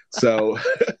 So,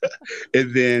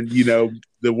 and then,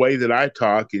 the way that I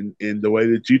talk and the way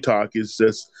that you talk is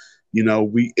just,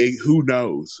 who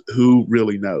knows? Who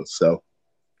really knows? So,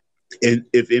 and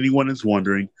if anyone is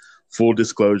wondering, full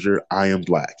disclosure, I am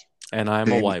black. And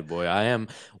I'm a And white boy. I am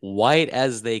white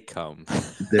as they come.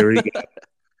 there you go.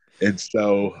 And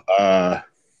so,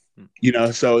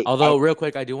 so Although, real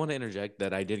quick, I do want to interject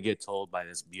that I did get told by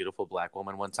this beautiful black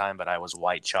woman one time that I was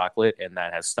white chocolate, and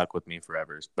that has stuck with me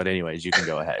forever. But anyways, you can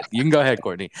go ahead. You can go ahead,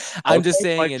 Courtney. I'm just okay,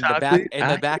 saying, white in the chocolate.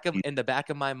 back, in the back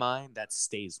of my mind, that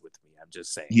stays with me. I'm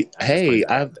just saying. I'm just putting Hey,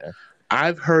 that out there.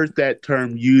 I've heard that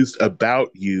term used about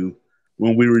you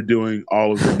when we were doing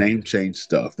all of the name change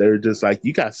stuff. They were just like,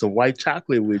 "You got some white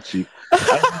chocolate with you." I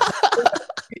was like,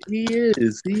 he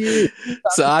is. He is.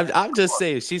 So I'm just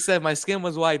saying. She said my skin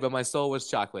was white, but my soul was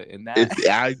chocolate, and that.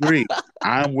 I agree.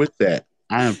 I'm with that.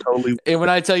 I am totally. And when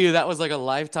I tell you that was like a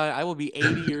lifetime, I will be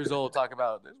 80 years old talking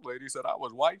about this lady said I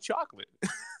was white chocolate.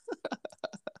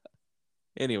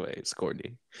 Anyways,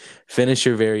 Courtney, finish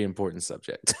your very important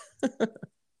subject.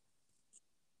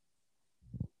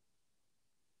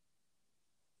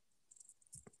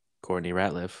 Courtney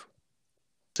Ratliff.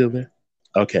 Still there?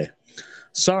 Okay.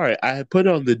 Sorry, I had put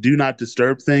on the do not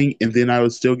disturb thing, and then I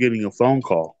was still getting a phone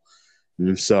call,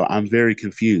 and so I'm very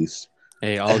confused.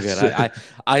 Hey, all good.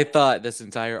 I thought this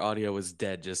entire audio was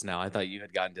dead just now. I thought you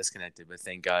had gotten disconnected, but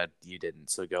thank God you didn't.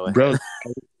 So go Bro, ahead.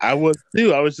 I was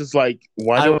too. I was just like,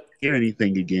 why do I I hear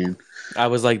anything again? I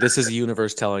was like, this is the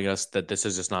universe telling us that this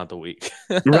is just not the week.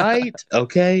 Right?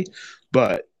 Okay.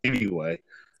 But anyway,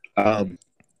 um,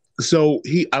 so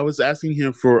I was asking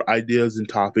him for ideas and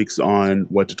topics on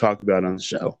what to talk about on the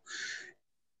show.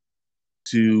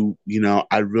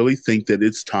 I really think that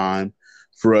it's time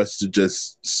for us to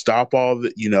just stop all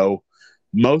the,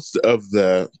 most of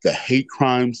the hate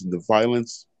crimes and the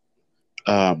violence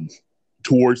um,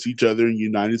 towards each other in the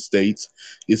United States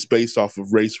is based off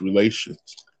of race relations.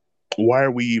 Why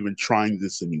are we even trying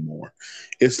this anymore?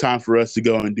 It's time for us to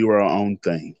go and do our own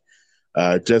thing.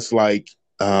 Just like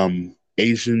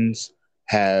Asians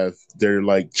have their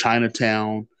like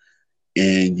Chinatown,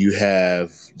 and you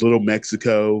have Little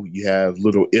Mexico, you have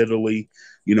Little Italy.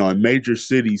 In major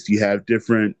cities, you have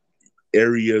different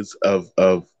areas of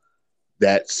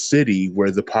that city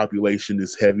where the population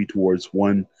is heavy towards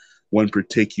one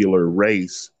particular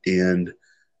race, and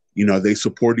they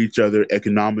support each other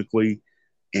economically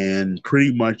and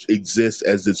pretty much exist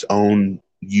as its own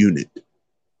unit.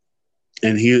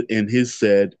 And his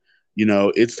said,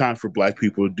 it's time for black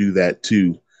people to do that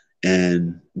too.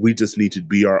 And we just need to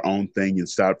be our own thing and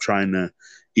stop trying to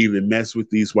even mess with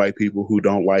these white people who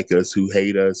don't like us, who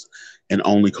hate us, and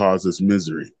only cause us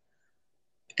misery.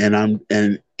 And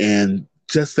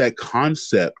just that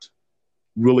concept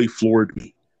really floored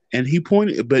me. And he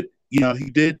pointed, but he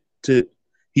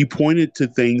pointed to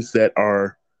things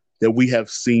that we have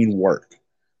seen work,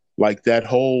 like that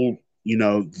whole,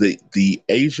 the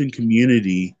Asian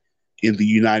community in the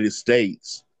United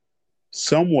States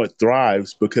somewhat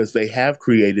thrives because they have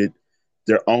created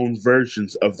their own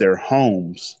versions of their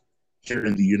homes here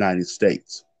in the United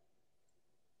States.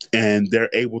 And they're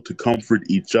able to comfort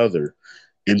each other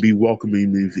and be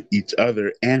welcoming to each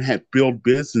other and have build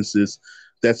businesses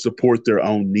that support their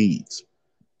own needs.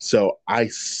 So I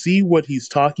see what he's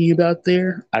talking about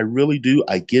there. I really do.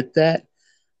 I get that.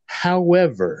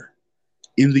 However,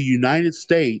 in the United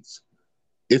States,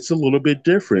 it's a little bit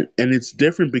different. And it's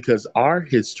different because our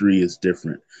history is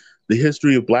different. The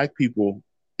history of Black people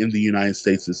in the United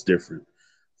States is different.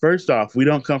 First off, we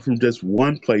don't come from just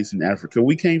one place in Africa.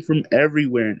 We came from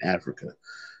everywhere in Africa.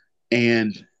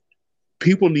 And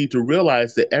people need to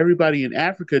realize that everybody in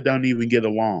Africa don't even get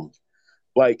along.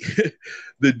 Like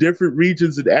the different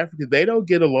regions in Africa, they don't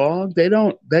get along. They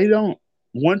don't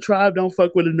one tribe don't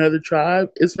fuck with another tribe.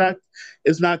 It's not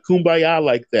kumbaya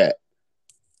like that.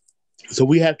 So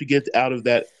we have to get out of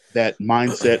that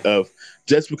mindset of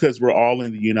just because we're all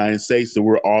in the United States that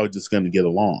we're all just going to get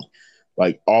along.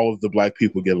 Like all of the black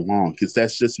people get along, because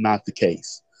that's just not the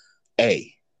case.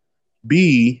 A.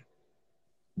 B,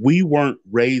 we weren't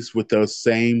raised with those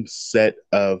same set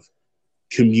of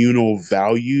communal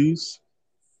values,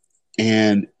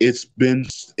 and it's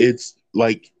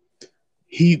like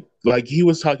he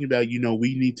was talking about,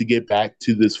 we need to get back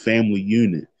to this family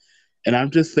unit. And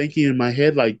I'm just thinking in my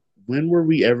head, like, when were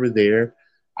we ever there?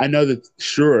 I know that,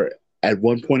 sure, at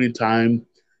one point in time,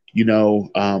 you know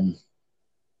um,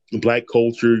 black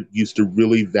culture used to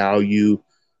really value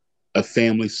a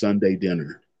family Sunday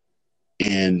dinner,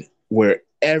 and where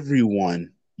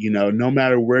everyone, no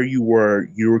matter where you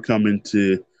were coming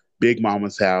to Big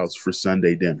Mama's house for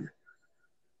Sunday dinner.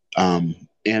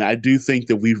 And I do think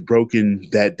that we've broken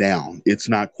that down. It's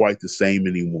not quite the same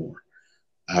anymore.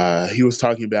 He was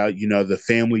talking about, the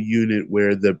family unit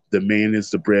where the man is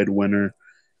the breadwinner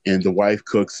and the wife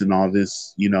cooks and all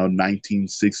this,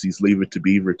 1960s Leave It to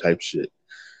Beaver type shit.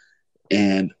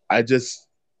 And I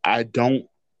don't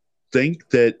think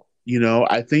that,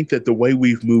 I think that the way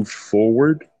we've moved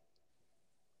forward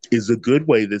is a good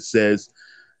way that says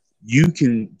you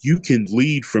can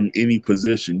lead from any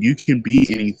position. You can be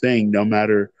anything, no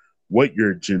matter what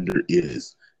your gender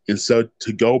is. And so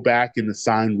to go back and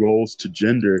assign roles to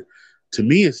gender, to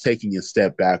me, is taking a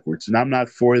step backwards. And I'm not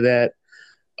for that.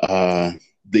 Uh,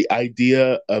 the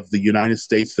idea of the United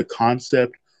States, the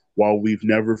concept, while we've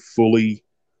never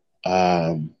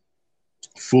um,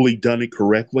 fully done it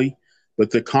correctly,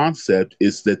 but the concept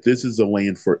is that this is a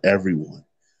land for everyone,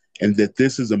 and that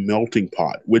this is a melting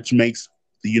pot, which makes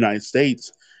the United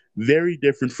States very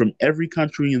different from every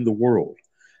country in the world.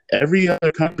 Every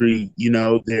other country,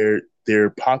 their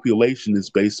population is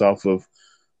based off of,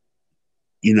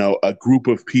 a group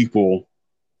of people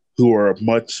who are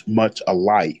much, much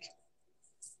alike,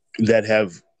 that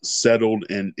have settled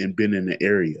and been in the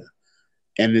area.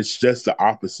 And it's just the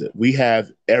opposite. We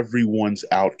have everyone's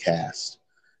outcast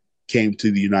came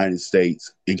to the United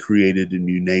States and created a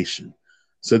new nation.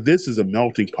 So this is a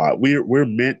melting pot. We're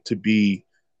meant to be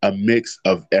a mix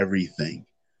of everything.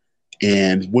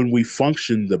 And when we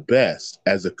function the best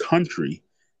as a country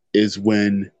is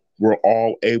when we're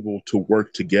all able to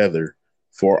work together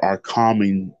for our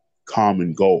common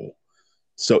goal.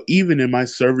 So even in my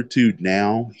servitude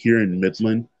now here in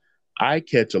Midland, I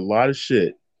catch a lot of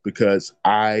shit because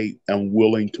I am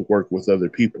willing to work with other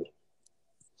people.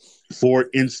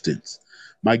 For instance,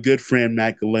 my good friend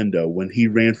Matt Galindo, when he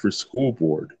ran for school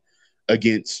board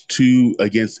against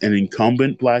an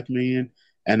incumbent black man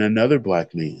and another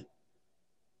black man,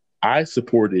 I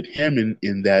supported him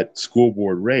in that school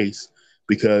board race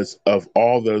because of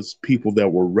all those people that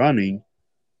were running.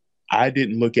 I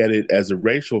didn't look at it as a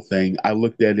racial thing. I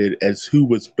looked at it as who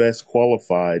was best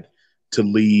qualified to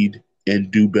lead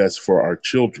and do best for our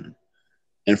children.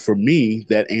 And for me,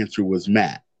 that answer was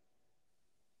Matt.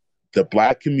 The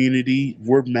black community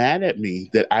were mad at me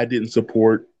that I didn't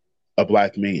support a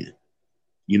black man,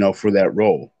 for that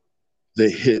role.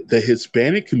 The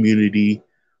Hispanic community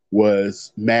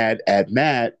was mad at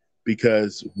Matt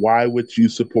because why would you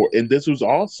support? And this was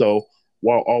also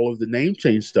while all of the name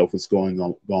change stuff was going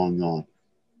on,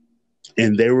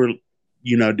 and they were,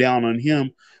 down on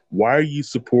him. Why are you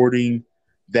supporting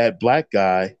that black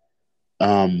guy?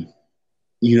 Um,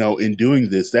 in doing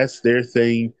this, that's their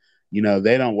thing.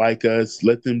 They don't like us.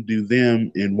 Let them do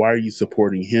them. And why are you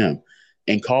supporting him?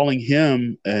 And calling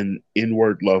him an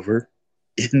N-word lover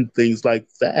and things like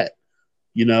that.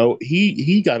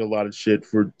 He got a lot of shit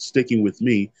for sticking with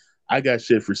me. I got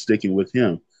shit for sticking with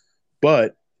him.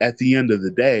 But at the end of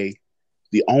the day,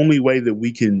 the only way that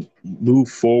we can move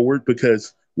forward,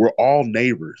 because we're all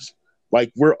neighbors.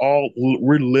 Like we're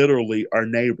literally our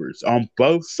neighbors on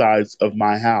both sides of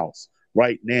my house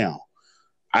right now.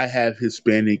 I have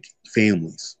Hispanic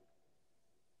families.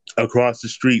 Across the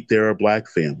street, there are black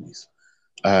families.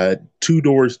 Two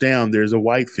doors down, there's a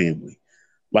white family.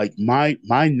 Like my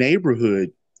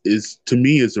neighborhood is, to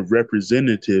me, is a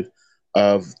representative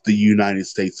of the United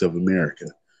States of America.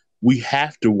 We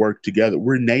have to work together.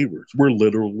 We're neighbors. We're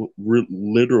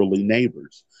literally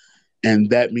neighbors, and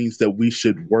that means that we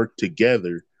should work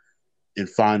together and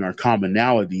find our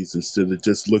commonalities instead of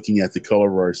just looking at the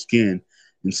color of our skin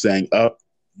and saying, "Oh,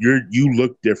 you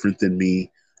look different than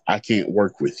me. I can't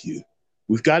work with you."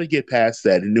 We've got to get past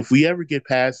that, and if we ever get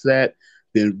past that,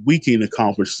 then we can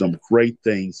accomplish some great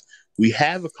things we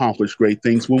have accomplished great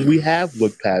things when we have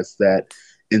looked past that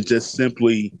and just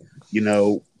simply,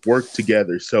 work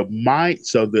together. So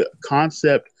the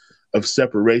concept of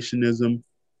separationism,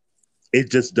 it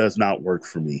just does not work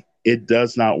for me. It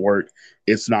does not work.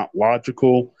 It's not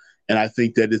logical. And I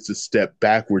think that it's a step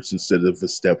backwards instead of a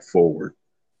step forward.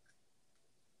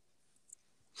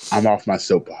 I'm off my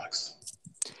soapbox.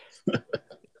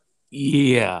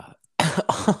 Yeah.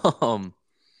 um.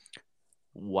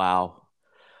 Wow.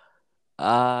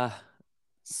 Uh.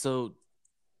 So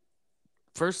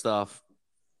first off,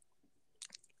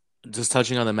 just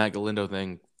touching on the Matt Galindo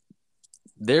thing,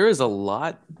 there is a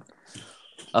lot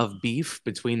of beef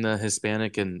between the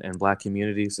Hispanic and Black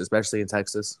communities, especially in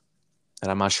Texas,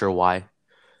 and I'm not sure why.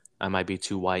 I might be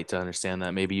too white to understand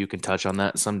that. Maybe you can touch on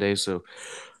that someday so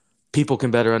people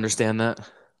can better understand that.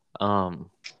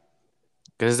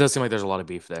 Because it does seem like there's a lot of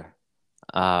beef there.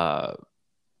 Uh,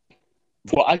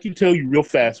 Well, I can tell you real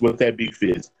fast what that beef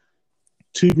is.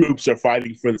 Two groups are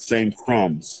fighting for the same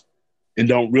crumbs and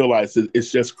don't realize that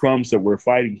it's just crumbs that we're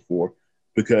fighting for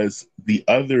because the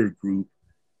other group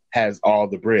has all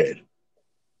the bread.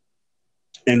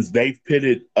 And they've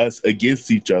pitted us against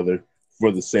each other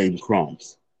for the same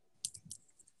crumbs.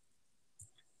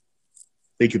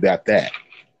 Think about that.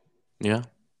 yeah.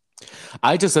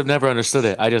 I just have never understood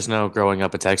it. I just know growing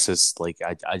up in Texas, like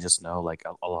I just know like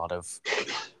a lot of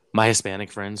my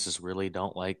Hispanic friends just really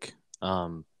don't like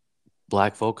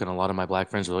black folk, and a lot of my black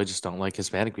friends really just don't like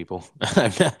Hispanic people.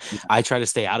 I try to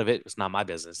stay out of it. It's not my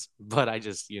business, but I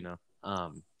just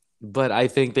but I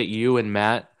think that you and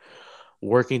Matt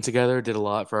working together did a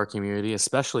lot for our community,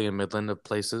 especially in Midland of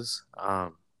places.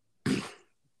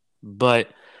 But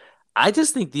I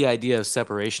just think the idea of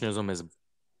separationism is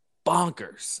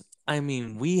bonkers. I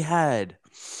mean, we had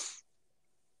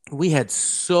an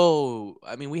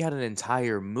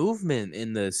entire movement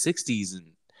in the 60s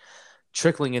and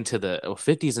trickling into the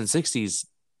 50s and 60s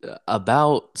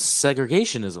about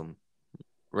segregationism,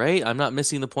 right? I'm not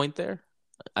missing the point there.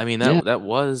 I mean, Yeah. that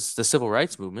was the civil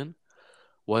rights movement,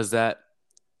 was that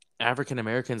African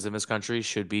Americans in this country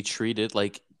should be treated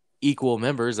like equal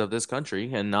members of this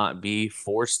country and not be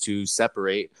forced to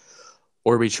separate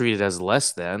or be treated as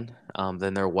less than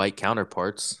their white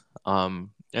counterparts. And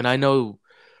I know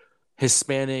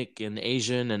Hispanic and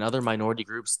Asian and other minority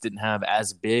groups didn't have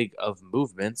as big of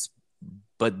movements,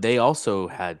 but they also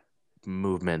had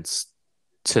movements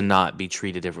to not be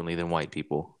treated differently than white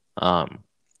people.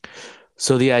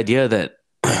 So the idea that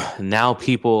now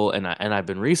people I've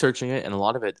been researching it, and a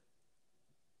lot of it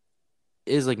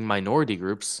is like minority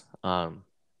groups are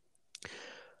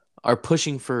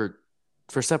pushing for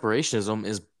separationism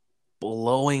is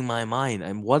blowing my mind.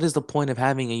 And what is the point of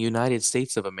having a United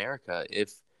States of America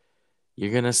if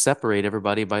you're going to separate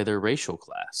everybody by their racial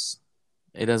class?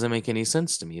 It doesn't make any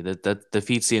sense to me. That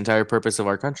defeats the entire purpose of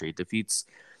our country. It defeats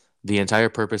the entire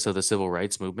purpose of the civil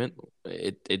rights movement.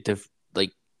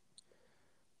 Like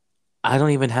I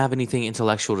don't even have anything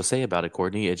intellectual to say about it,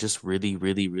 Courtney. It just really,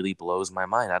 really, really blows my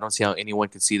mind. I don't see how anyone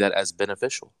could see that as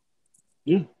beneficial.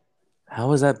 Yeah.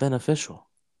 How is that beneficial?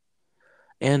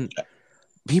 And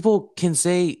people can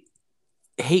say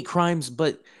hate crimes,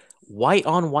 but white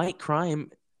on white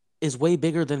crime is way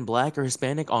bigger than black or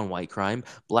Hispanic on white crime.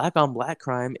 Black on black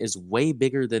crime is way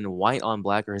bigger than white on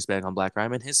black or Hispanic on black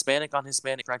crime. And Hispanic on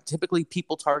Hispanic crime. Typically,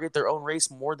 people target their own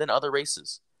race more than other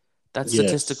races.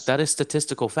 Yes. That is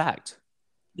statistical fact.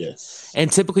 Yes. And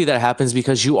typically that happens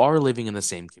because you are living in the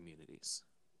same communities.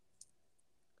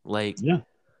 Like, Yeah.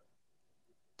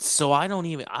 so I don't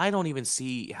even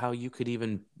see how you could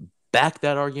even back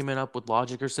that argument up with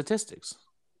logic or statistics.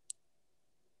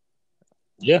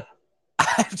 Yeah.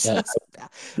 I'm Yeah. just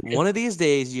one of these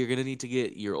days you're gonna need to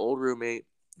get your old roommate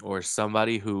or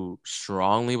somebody who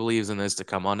strongly believes in this to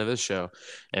come onto this show,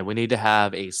 and we need to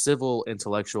have a civil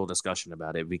intellectual discussion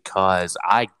about it because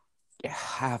I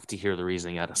have to hear the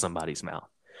reasoning out of somebody's mouth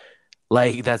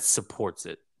like that supports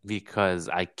it because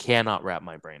I cannot wrap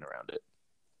my brain around it.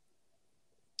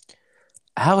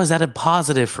 How is that a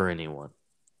positive for anyone?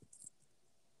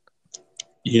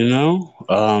 You know,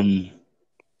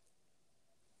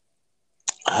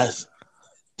 I,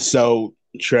 so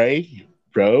Trey,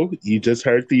 bro, you just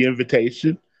heard the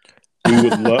invitation. We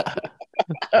would love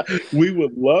we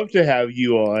would love to have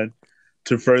you on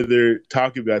to further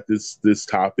talk about this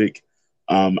topic.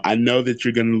 I know that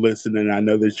you're going to listen, and I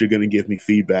know that you're going to give me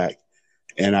feedback,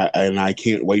 and I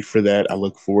can't wait for that. I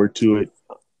look forward to it.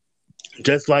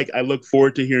 Just like I look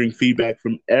forward to hearing feedback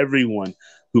from everyone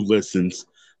who listens.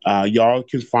 Y'all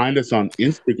can find us on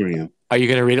Instagram. Are you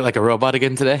gonna read it like a robot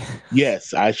again today?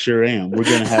 Yes, I sure am. We're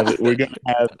gonna have it. We're gonna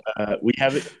have we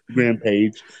have an Instagram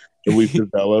page. that we've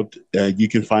developed. You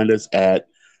can find us at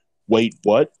Wait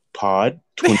What Pod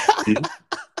 22.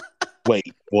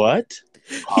 Wait What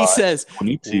he Pod says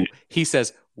 22. he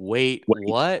says wait Wait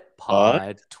what What pod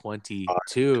Pod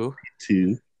 22.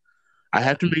 22. I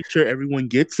have to make sure everyone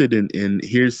gets it, and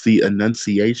here's the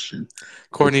enunciation. It's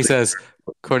Courtney says,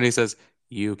 Courtney says,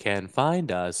 you can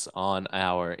find us on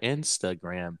our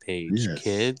Instagram page, yes,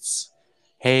 kids.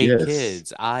 Hey, yes.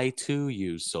 kids, I too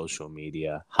use social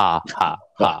media. Ha, ha,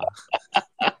 ha.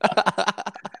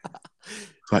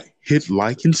 Like hit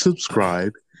like and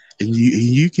subscribe, and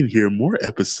you can hear more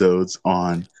episodes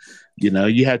on.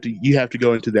 You have to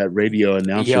go into that radio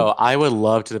announcer. Yo, I would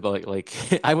love to develop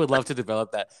I would love to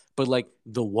develop that. But like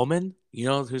the woman,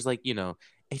 who's like,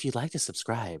 if you'd like to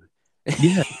subscribe.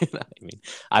 Yeah, I mean,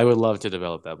 I would love to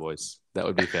develop that voice. That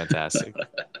would be fantastic.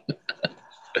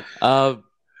 Uh,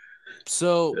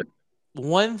 so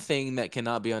one thing that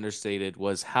cannot be understated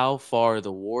was how far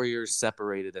the Warriors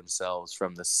separated themselves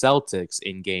from the Celtics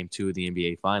in game 2 of the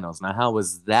NBA Finals. Now, how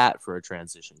was that for a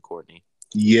transition, Courtney?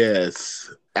 yes,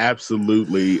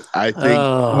 absolutely. I think,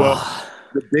 well, Oh,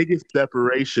 the biggest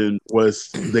separation was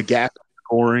the gap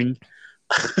scoring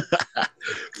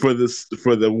for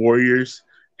the Warriors,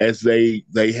 as they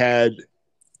had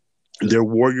their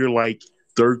Warrior like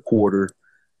third quarter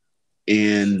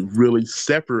and really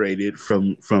separated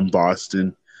from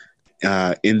Boston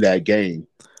in that game.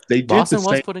 They did the Boston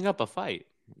was same. putting up a fight.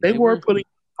 They They were were. putting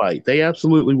up a fight. They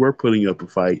absolutely were putting up a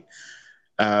fight.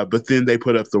 But then they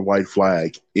put up the white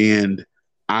flag. And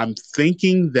I'm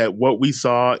thinking that what we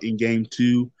saw in game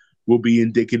two will be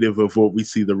indicative of what we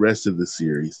see the rest of the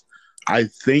series. I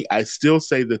still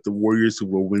say that the Warriors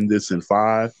will win this in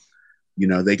five.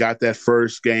 They got that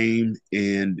first game.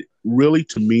 And really,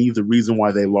 to me, the reason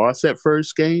why they lost that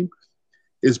first game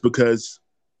is because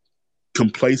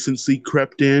complacency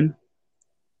crept in.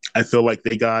 I feel like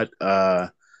they got,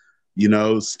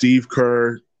 Steve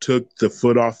Kerr took the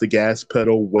foot off the gas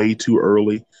pedal way too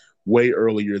early, way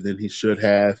earlier than he should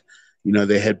have.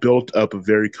 They had built up a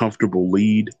very comfortable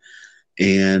lead.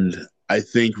 And I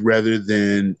think rather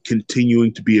than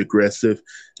continuing to be aggressive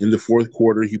in the fourth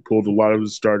quarter, he pulled a lot of the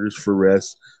starters for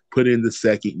rest, put in the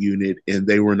second unit, and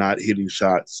they were not hitting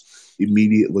shots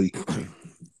immediately.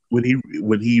 When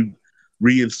he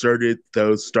reinserted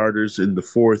those starters in the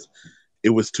fourth, it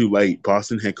was too late.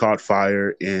 Boston had caught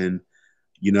fire, and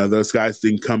those guys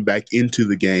didn't come back into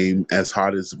the game as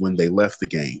hot as when they left the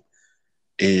game,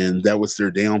 and that was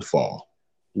their downfall.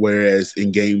 Whereas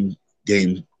in game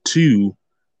two,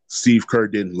 Steve Kerr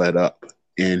didn't let up,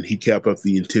 and he kept up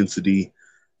the intensity.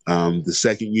 The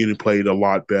second unit played a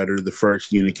lot better. The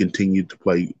first unit continued to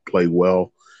play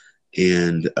well,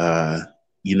 and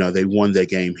they won that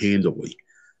game handily.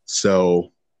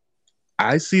 So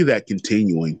I see that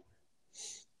continuing,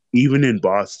 even in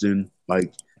Boston.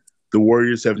 Like, the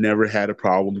Warriors have never had a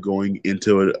problem going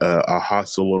into a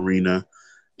hostile arena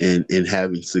and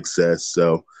having success.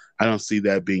 So I don't see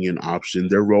that being an option.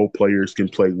 Their role players can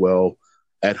play well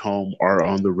at home or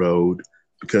on the road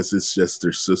because it's just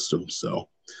their system.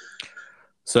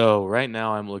 So right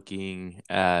now I'm looking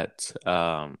at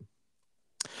the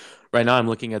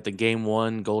game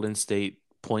 1 Golden State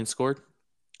points scored.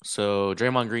 So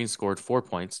Draymond Green scored 4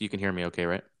 points. You can hear me okay,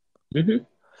 right? Mhm.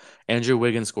 Andrew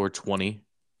Wiggins scored 20.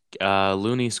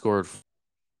 Looney scored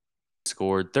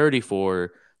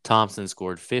 34. Thompson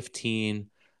scored 15.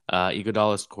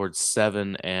 Iguodala scored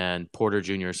 7, and Porter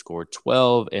Jr. scored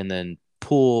 12, and then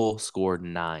Poole scored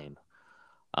 9.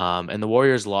 And the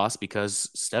Warriors lost because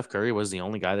Steph Curry was the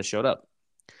only guy that showed up.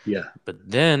 Yeah. But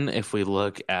then if we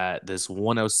look at this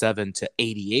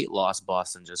 107-88 loss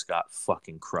Boston just got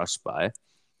fucking crushed by.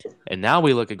 And now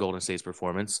we look at Golden State's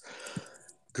performance.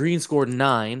 Green scored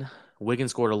 9,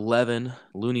 Wiggins scored 11,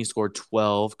 Looney scored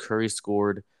 12, Curry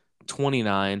scored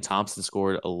 29, Thompson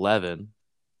scored 11,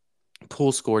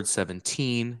 Poole scored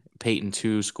 17, Peyton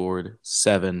 2 scored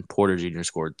 7, Porter Jr.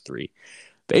 scored 3.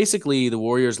 Basically, the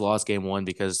Warriors lost game 1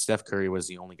 because Steph Curry was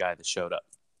the only guy that showed up.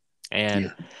 And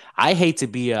Yeah. I hate to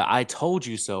be a I told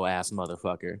you so ass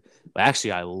motherfucker. But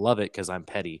actually, I love it because I'm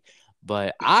petty.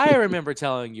 But I remember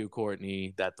telling you,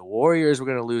 Courtney, that the Warriors were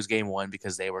going to lose game 1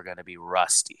 because they were going to be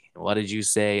rusty. What did you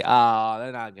say? Oh,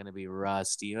 they're not going to be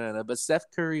rusty. But Steph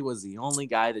Curry was the only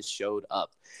guy that showed up.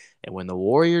 And when the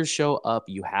Warriors show up,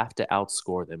 you have to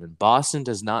outscore them. And Boston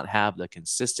does not have the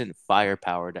consistent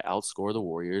firepower to outscore the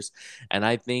Warriors. And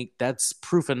I think that's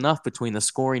proof enough between the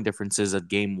scoring differences of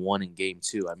game 1 and game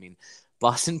 2. I mean,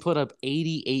 Boston put up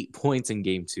 88 points in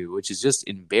game 2, which is just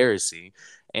embarrassing.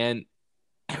 And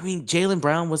I mean, Jaylen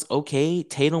Brown was okay.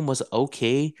 Tatum was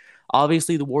okay.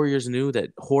 Obviously, the Warriors knew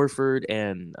that Horford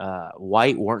and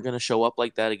White weren't going to show up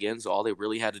like that again. So all they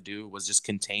really had to do was just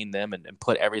contain them and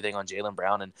put everything on Jaylen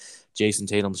Brown and Jason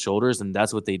Tatum's shoulders. And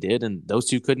that's what they did. And those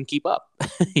two couldn't keep up.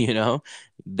 you know,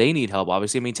 they need help,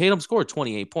 obviously. I mean, Tatum scored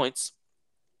 28 points,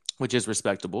 which is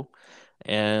respectable.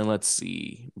 And let's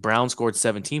see, Brown scored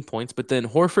 17 points, but then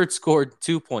Horford scored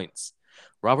 2 points.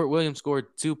 Robert Williams scored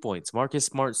 2 points. Marcus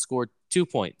Smart scored 2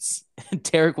 points.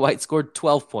 Derek White scored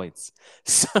 12 points.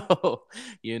 So,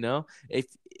 if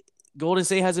Golden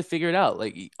State has it figured out,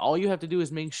 like all you have to do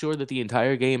is make sure that the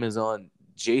entire game is on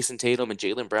Jason Tatum and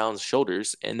Jaylen Brown's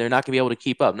shoulders, and they're not going to be able to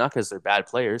keep up, not because they're bad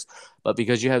players, but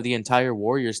because you have the entire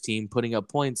Warriors team putting up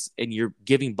points and you're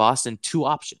giving Boston two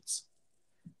options.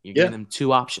 You're giving Yeah, them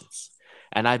two options.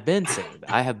 And I have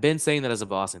been saying that as a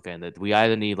Boston fan, that we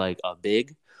either need like a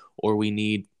big or we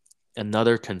need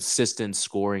another consistent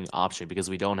scoring option because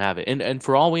we don't have it. And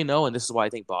for all we know, and this is why I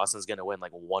think Boston's going to win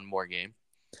like one more game.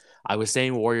 I was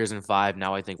saying Warriors in 5.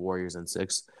 Now I think Warriors in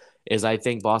 6. Is I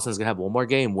think Boston's gonna have one more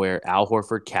game where Al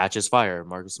Horford catches fire,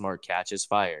 Marcus Smart catches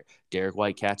fire, Derek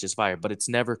White catches fire, but it's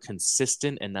never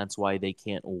consistent, and that's why they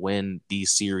can't win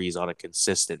these series on a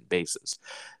consistent basis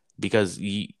because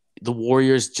the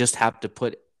Warriors just have to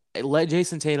let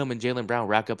Jason Tatum and Jaylen Brown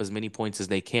rack up as many points as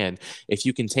they can. If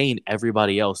you contain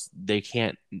everybody else, they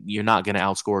can't. You're not going to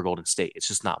outscore Golden State. It's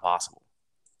just not possible.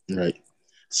 right.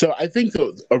 So I think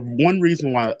one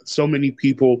reason why so many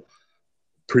people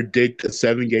predict a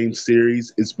 7 game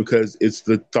series is because it's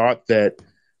the thought that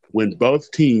when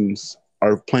both teams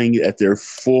are playing at their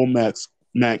full max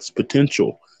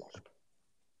potential,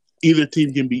 either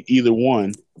team can beat either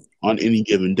one on any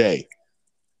given day.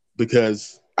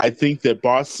 Because I think that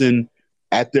Boston,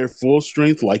 at their full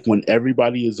strength, like when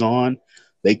everybody is on,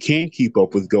 they can keep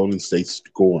up with Golden State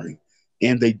scoring.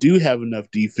 And they do have enough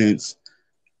defense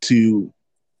to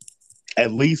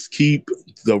at least keep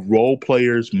the role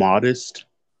players modest.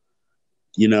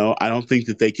 I don't think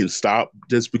that they can stop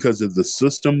just because of the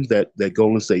system that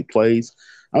Golden State plays.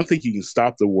 I don't think you can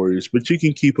stop the Warriors, but you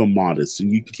can keep them modest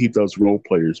and you can keep those role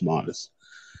players modest.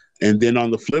 And then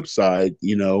on the flip side,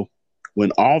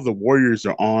 when all the Warriors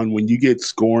are on, when you get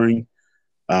scoring,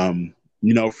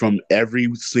 from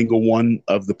every single one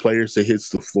of the players that hits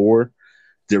the floor,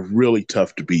 they're really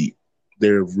tough to beat.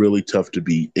 They're really tough to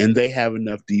beat. And they have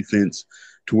enough defense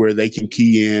to where they can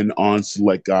key in on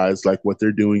select guys like what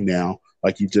they're doing now.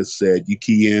 Like you just said, you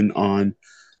key in on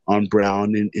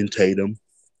Brown and Tatum,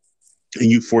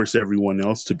 and you force everyone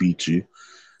else to beat you.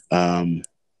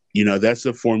 That's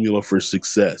a formula for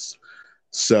success.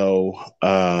 So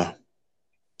I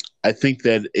think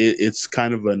that it's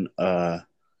kind of an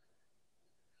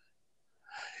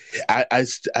I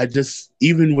just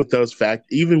even with those facts,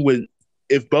 even when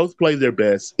if both play their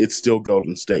best, it's still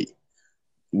Golden State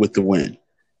with the win.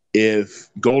 If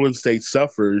Golden State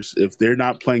suffers, if they're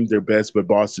not playing their best, but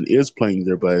Boston is playing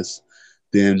their best,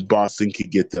 then Boston could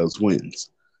get those wins.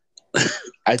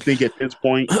 I think at this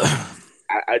point,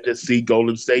 I just see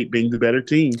Golden State being the better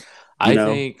team, I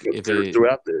think if it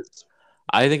throughout this.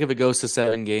 I think if it goes to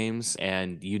 7 games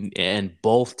and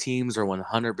both teams are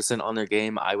 100% on their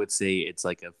game, I would say it's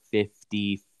like a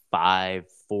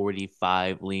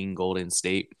 55-45 lean Golden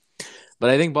State. But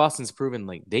I think Boston's proven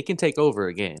like they can take over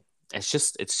a game. It's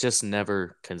just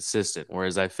never consistent.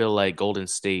 Whereas I feel like Golden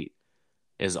State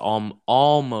is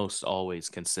almost always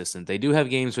consistent. They do have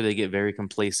games where they get very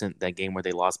complacent. That game where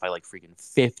they lost by like freaking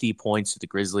 50 points to the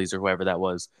Grizzlies or whoever that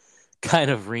was kind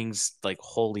of rings like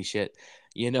holy shit.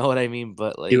 You know what I mean?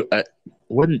 But like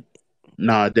Wouldn't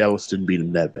Nah, Dallas didn't beat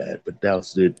them that bad, but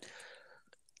Dallas did.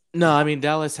 no, I mean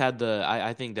Dallas had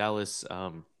I think Dallas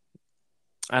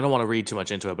I don't want to read too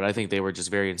much into it, but I think they were just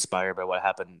very inspired by what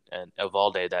happened in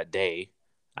Uvalde that day.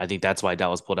 I think that's why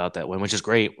Dallas pulled out that win, which is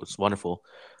great. It's wonderful.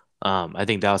 I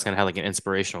think Dallas kind of had like an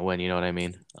inspirational win. You know what I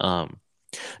mean?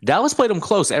 Dallas played them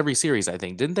close every series. I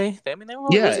think, didn't they? I mean, they were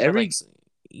Yeah, losing by like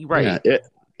yeah, right.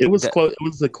 it was That, close. It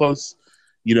was a close.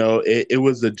 It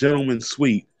was a gentleman's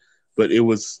sweep, but it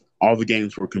was all the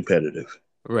games were competitive.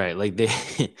 right. Like they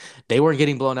they weren't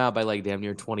getting blown out by like damn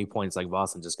near 20 points like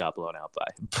Boston just got blown out by.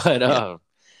 But Yeah,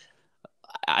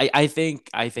 I think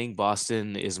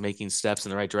Boston is making steps in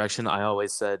the right direction. I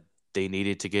always said they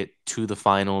needed to get to the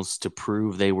finals to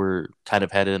prove they were kind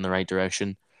of headed in the right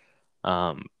direction.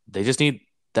 They just need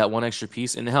that one extra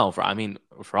piece. In hell, for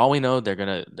all we know, they're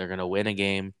gonna win a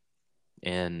game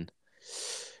in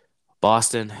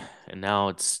Boston, and now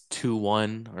it's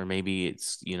 2-1, or maybe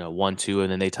it's 1-2,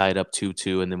 and then they tie it up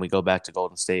 2-2, and then we go back to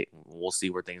Golden State. We'll see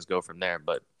where things go from there.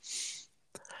 But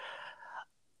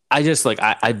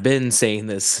I've been saying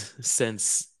this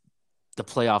since the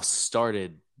playoffs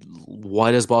started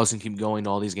why does Boston keep going to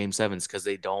all these game sevens? Because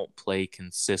they don't play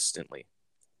consistently.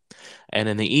 And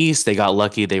in the East, they got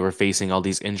lucky. They were facing all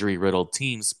these injury riddled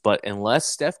teams. But unless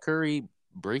Steph Curry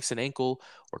breaks an ankle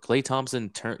or Klay Thompson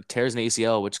tears an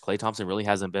ACL, which Klay Thompson really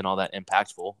hasn't been all that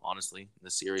impactful, honestly, in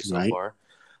the series so right? far.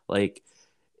 Like,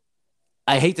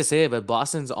 I hate to say it, but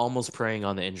Boston's almost preying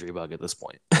on the injury bug at this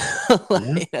point. Yeah,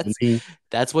 Like, I mean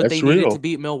that's what they that's needed to real.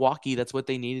 beat Milwaukee. That's what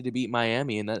they needed to beat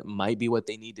Miami, and that might be what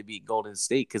they need to beat Golden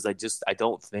State. Because I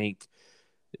don't think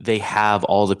they have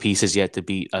all the pieces yet to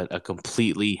beat a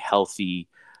completely healthy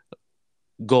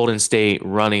Golden State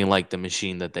running like the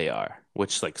machine that they are,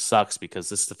 which like sucks because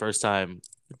this is the first time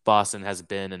Boston has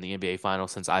been in the NBA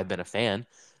Finals since I've been a fan.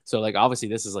 So like obviously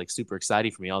this is like super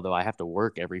exciting for me, although I have to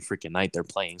work every freaking night they're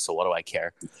playing. So what do I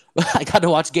care? I got to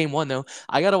watch game one though.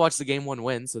 I got to watch the game one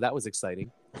win, so that was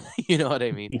exciting. You know what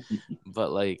I mean?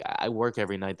 But like I work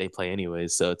every night they play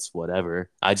anyways, so it's whatever.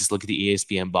 I just look at the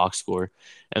ESPN box score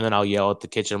and then I'll yell at the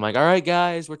kitchen. I'm like, all right,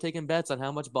 guys, we're taking bets on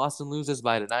how much Boston loses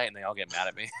by tonight, and they all get mad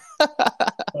at me.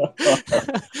 Well,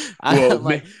 I'm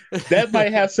like, that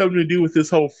might have something to do with this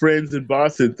whole friends in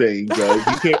Boston thing, bro.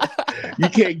 You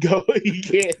can't go, you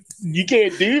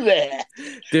can't do that.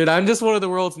 dude, I'm just one of the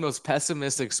world's most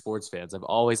pessimistic sports fans. I've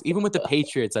always, even with the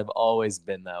Patriots, I've always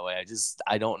been that way.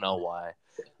 I don't know why.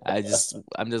 I'm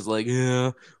just like,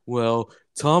 yeah, well,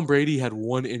 Tom Brady had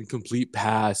one incomplete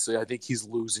pass, so I think he's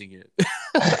losing it.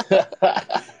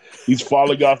 He's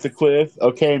falling off the cliff.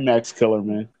 Okay, Max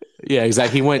Kellerman. Yeah,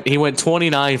 exactly. He went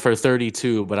 29 for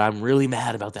 32, but I'm really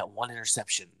mad about that one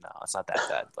interception. No, it's not that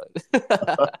bad,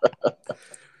 but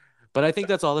but I think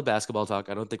that's all the basketball talk.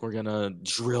 I don't think we're gonna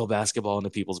drill basketball into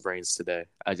people's brains today.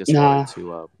 I just wanted Nah,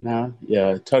 to nah,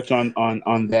 yeah. Touch on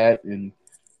that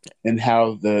and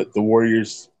how the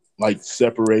Warriors like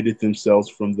separated themselves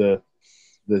from the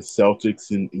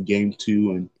Celtics in game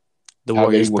two and the how they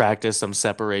Warriors were. practice some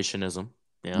separationism.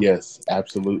 Yeah. Yes,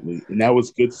 absolutely, and that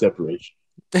was good separation.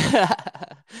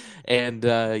 And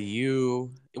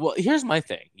well, here's my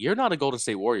thing. You're not a Golden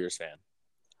State Warriors fan.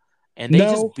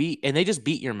 No, And they just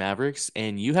beat your Mavericks,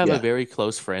 and you have a yeah. very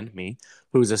close friend, me,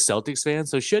 who's a Celtics fan.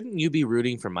 So shouldn't you be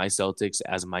rooting for my Celtics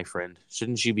as my friend?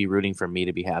 Shouldn't you be rooting for me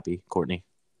to be happy, Courtney?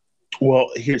 Well,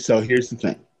 here's the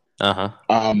thing. Uh-huh.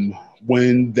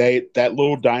 When that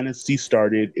little dynasty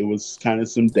started, it was kind of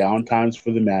some down times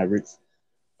for the Mavericks.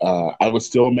 I was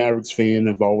still a Mavericks fan.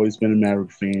 I've always been a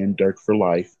Maverick fan. Dirk for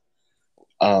life.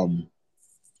 Um,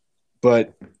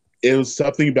 but it was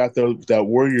something about that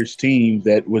Warriors team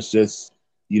that was just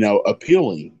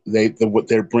appealing.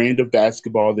 Their brand of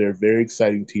basketball. They're a very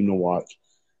exciting team to watch,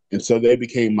 and so they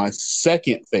became my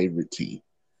second favorite team.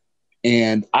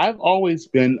 And I've always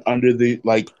been under the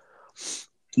like,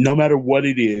 no matter what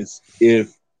it is,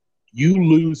 if you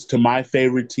lose to my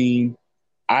favorite team,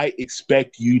 I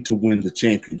expect you to win the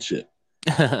championship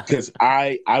because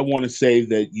I want to say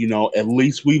that at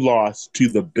least we lost to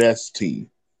the best team,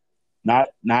 not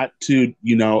to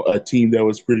a team that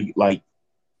was pretty like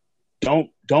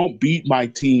don't beat my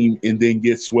team and then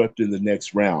get swept in the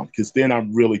next round because then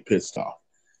I'm really pissed off.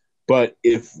 But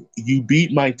if you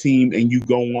beat my team and you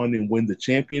go on and win the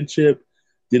championship,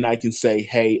 then I can say,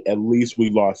 hey, at least we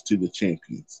lost to the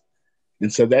champions.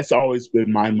 And so that's always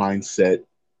been my mindset.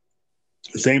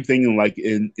 Same thing in like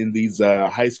in these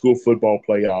high school football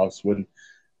playoffs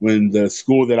when the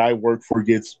school that I work for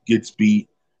gets beat,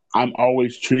 I'm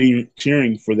always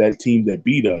cheering for that team that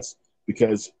beat us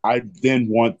because I then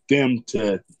want them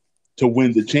to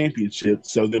win the championship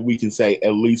so that we can say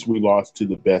at least we lost to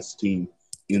the best team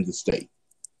in the state.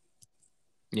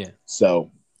 Yeah.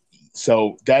 So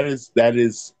that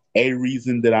is a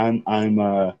reason that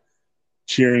I'm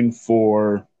cheering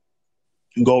for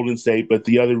Golden State, but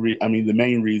I mean, the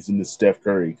main reason is Steph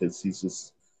Curry because he's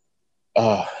just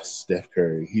Steph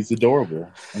Curry. He's adorable.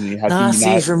 I mean, how can Nah, you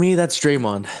see, not? for me, that's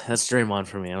Draymond. That's Draymond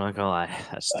for me. I'm not gonna lie.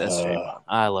 That's Uh, Draymond.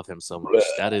 I love him so much.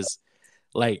 That is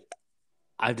like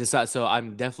I've decided. So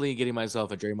I'm definitely getting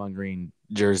myself a Draymond Green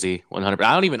jersey. 100.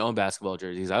 I don't even own basketball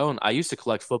jerseys. I used to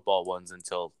collect football ones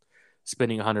until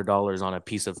spending $100 on a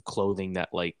piece of clothing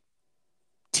that like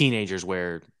teenagers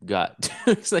wear. Got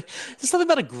it's like there's something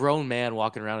about a grown man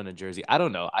walking around in a jersey. I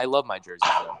don't know. I love my jerseys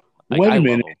though. Like Wait I a love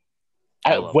minute. them.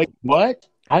 I love Wait, them. what?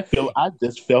 I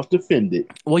just felt offended.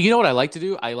 Well, you know what I like to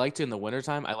do? I like to in the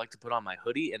wintertime, I like to put on my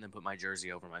hoodie and then put my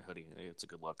jersey over my hoodie. It's a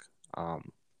good look.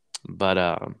 But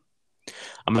I'm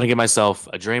gonna get myself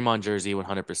a Draymond jersey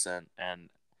 100%, and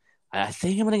I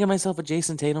think I'm gonna get myself a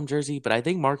Jason Tatum jersey. But I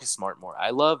think Marcus Smart more. I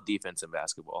love defense in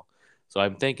basketball, so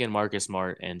I'm thinking Marcus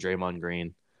Smart and Draymond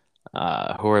Green,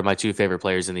 who are my two favorite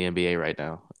players in the NBA right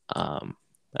now.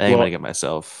 I think I'm Well, gonna get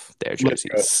myself their look,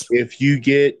 jerseys. if you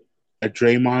get a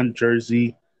Draymond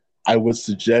jersey, I would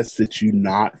suggest that you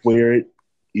not wear it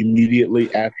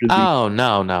immediately after the Oh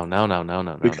no, no, no, no, no, no,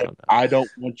 no, no, because no. I don't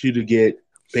want you to get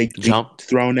baked beans Jumped.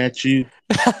 thrown at you,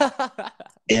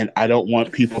 and I don't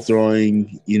want people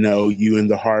throwing, you in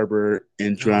the harbor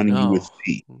and Oh drowning you with no.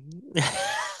 tea.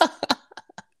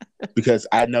 Because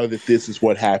I know that this is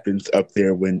what happens up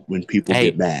there when people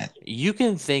get Hey, mad. you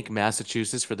can thank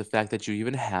Massachusetts for the fact that you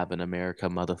even have an America,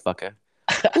 motherfucker.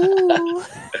 Ooh.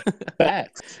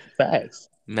 Facts, facts.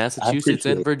 I Massachusetts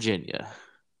appreciate and it. Virginia.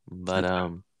 But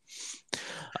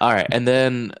all right, and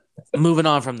then moving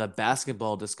on from the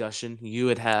basketball discussion, you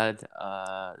had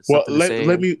Well, something to let say.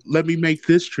 me make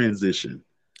this transition.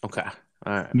 Okay.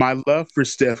 All right. My love for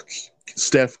Steph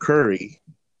Curry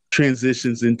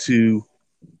transitions into,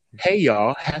 hey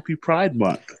y'all, happy Pride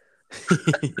Month.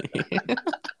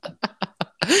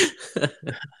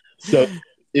 So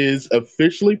is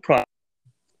officially Pride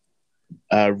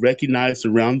recognized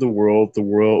around the world. The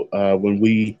world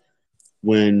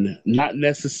when not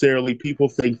necessarily people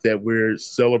think that we're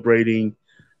celebrating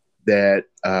that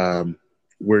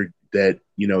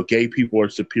gay people are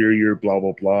superior, blah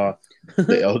blah blah.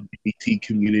 The LGBT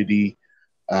community,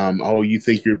 oh, you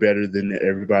think you're better than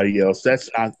everybody else. That's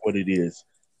not what it is.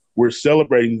 We're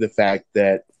celebrating the fact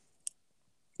that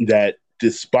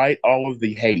despite all of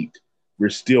the hate, we're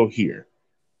still here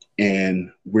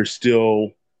and we're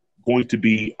still going to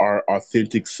be our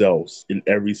authentic selves in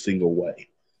every single way.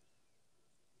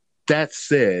 That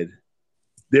said,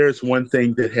 there's one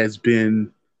thing that has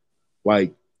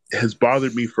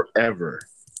bothered me forever.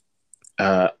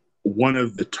 One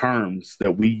of the terms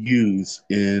that we use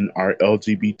in our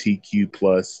LGBTQ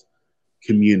plus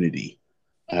community,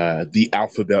 the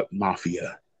alphabet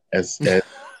mafia, as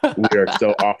we are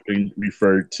so often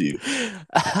referred to.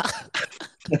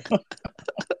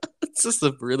 It's just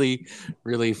a really,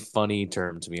 really funny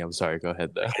term to me. I'm sorry. Go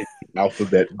ahead though.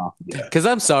 Alphabet mafia. Because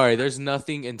I'm sorry, there's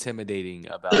nothing intimidating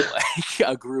about like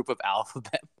a group of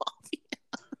alphabet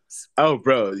Oh,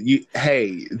 bro,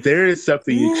 there is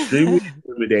something extremely mafia.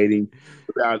 intimidating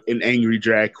about an angry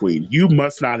drag queen. You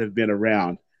must not have been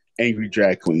around angry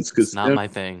drag queens It's because, not my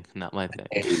thing. Not my thing.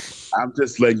 hey, I'm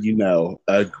just letting you know,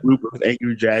 a group of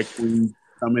angry drag queens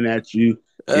coming at you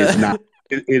is not.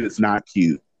 It is not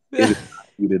cute. It is not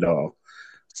cute at all.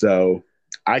 So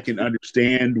I can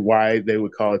understand why they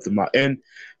would call it and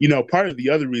part of the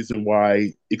other reason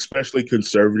why, especially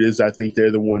conservatives, I think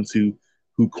they're the ones who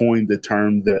coined the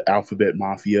term the alphabet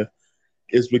mafia,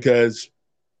 is because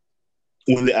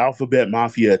when the alphabet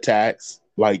mafia attacks,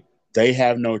 like, they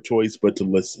have no choice but to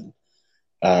listen.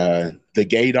 The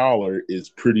gay dollar is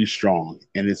pretty strong,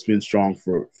 and it's been strong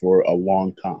for a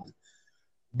long time.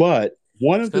 But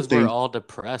one It's of the because we're things, all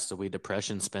depressed, so we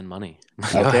depression spend money.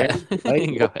 Go okay, ahead. right,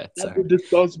 Go well, ahead. we have the Sorry.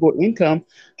 disposable income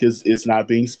because it's not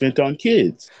being spent on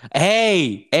kids.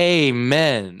 Hey,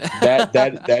 amen.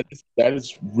 That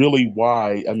is really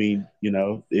why. I mean,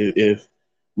 if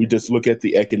we just look at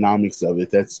the economics of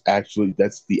it, that's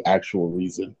the actual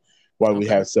reason why we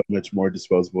Okay. have so much more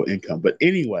disposable income. But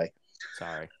anyway,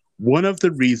 Sorry. one of the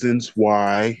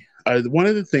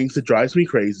things that drives me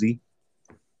crazy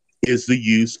is the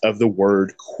use of the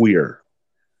word queer.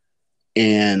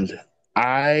 And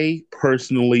I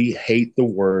personally hate the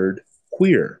word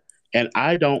queer. And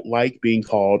I don't like being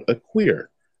called a queer.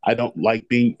 I don't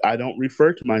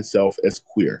refer to myself as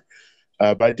queer.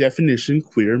 By definition,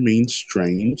 queer means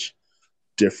strange,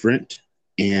 different,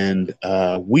 and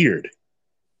weird.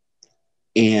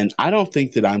 And I don't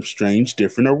think that I'm strange,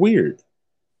 different, or weird,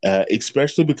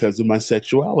 especially because of my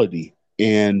sexuality.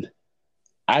 And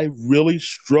I really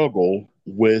struggle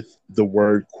with the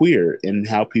word queer and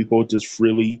how people just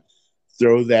freely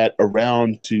throw that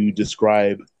around to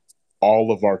describe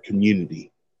all of our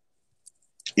community.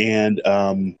 And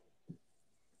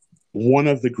one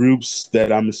of the groups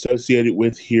that I'm associated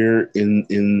with here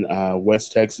in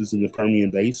West Texas in the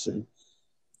Permian Basin,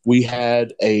 we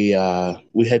had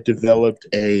developed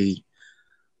uh,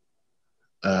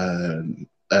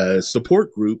 a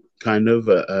support group, kind of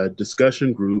a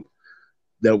discussion group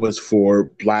that was for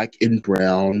Black and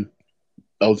Brown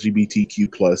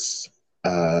LGBTQ plus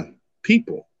uh,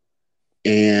 people,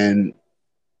 and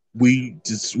we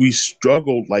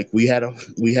struggled. Like, we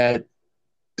had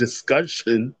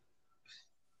discussion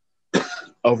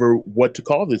over what to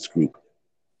call this group,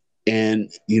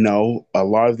 and a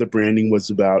lot of the branding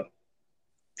was about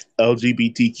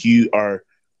LGBTQ or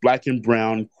Black and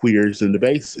Brown queers in the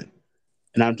basin,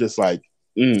 and I'm just like,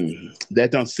 that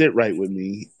don't sit right with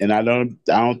me, and I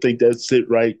don't think that sit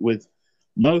right with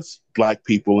most Black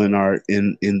people in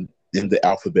the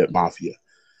alphabet mafia.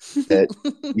 that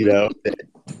you know that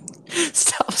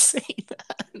Stop saying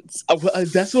that.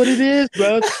 that's what it is,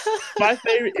 bro. My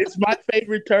favorite. It's my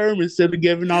favorite term instead of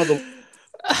giving all the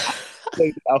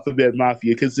alphabet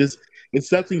mafia because it's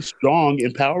something strong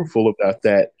and powerful about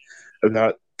that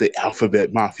about the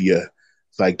alphabet mafia.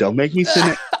 It's like don't make me send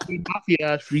that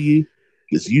mafia after you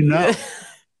because you know.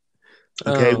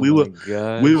 Okay, Oh my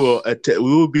gosh. we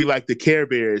will be like the Care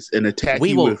Bears and attack We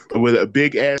you will with a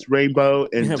big ass rainbow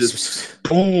and just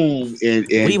boom we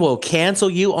and will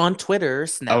cancel you on Twitter.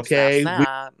 Snap, snap, okay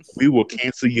snap. we will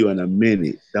cancel you in a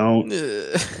minute. Don't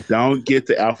get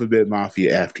the alphabet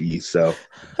mafia after you. So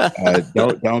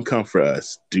don't come for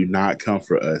us. Do not come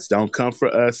for us. Don't come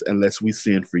for us unless we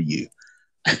send for you.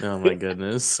 Oh my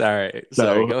goodness. All right.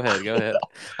 Sorry. So Go ahead. Go ahead.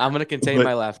 I'm gonna contain but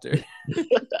my laughter.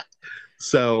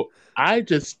 so I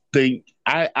just think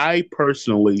I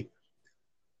personally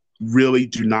really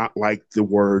do not like the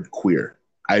word queer.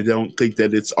 I don't think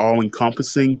that it's all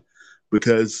encompassing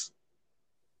because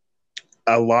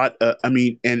a lot I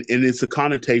mean and it's a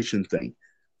connotation thing.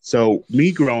 So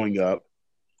me growing up,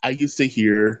 I used to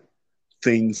hear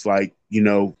things like,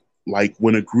 like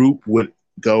when a group would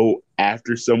go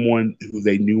after someone who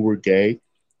they knew were gay,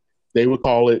 they would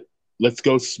call it, let's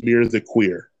go smear the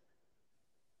queer.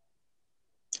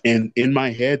 And in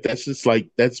my head, that's just like,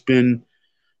 that's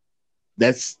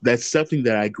something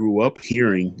that I grew up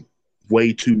hearing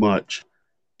way too much.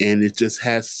 And it just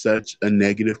has such a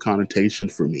negative connotation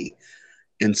for me.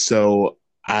 And so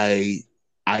I,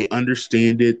 I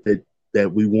understand it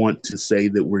that we want to say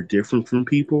that we're different from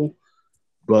people,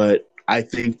 but I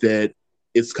think that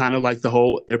it's kind of like the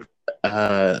whole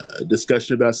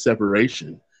discussion about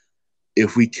separation.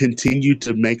 If we continue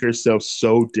to make ourselves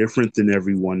so different than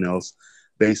everyone else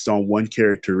based on one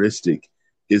characteristic,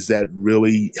 is that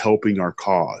really helping our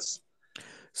cause?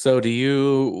 So do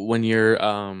you when you're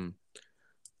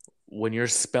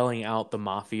spelling out the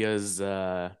mafia's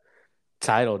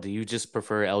title, do you just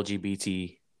prefer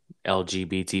LGBT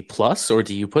plus, or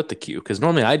do you put the Q? Because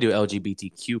normally I do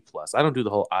LGBTQ plus. I don't do the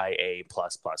whole IA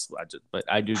plus plus, but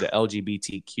I do the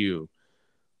LGBTQ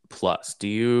plus. Do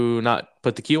you not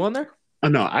put the Q on there? Oh,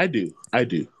 no, I do. I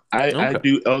Okay.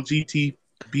 do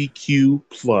LGBTQ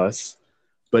plus,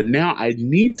 but now I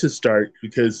need to start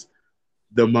because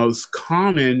the most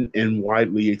common and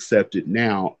widely accepted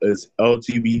now is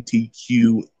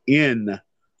LGBTQN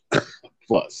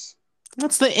plus.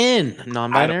 What's the N? I don't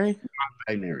Non-binary?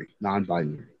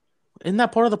 non-binary. Isn't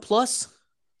that part of the plus?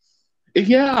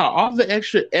 Yeah, all the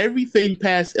extra everything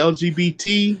past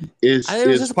LGBT It was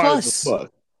is just a part of the plus. plus.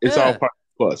 It's all Yeah. part of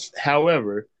the plus.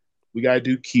 However, we gotta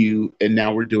do Q, and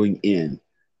now we're doing N,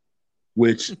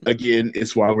 which again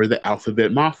is why we're the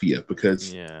alphabet mafia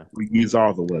because Yeah. we use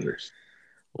all the letters.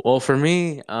 Well, for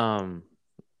me,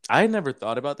 I never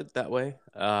thought about it that way.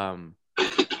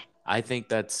 I think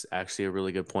that's actually a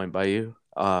really good point by you.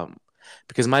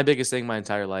 Because my biggest thing my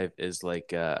entire life is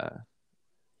like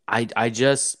I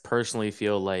just personally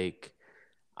feel like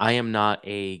I am not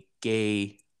a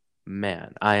gay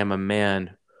man. I am a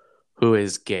man who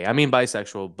is gay. I mean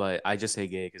bisexual, but I just say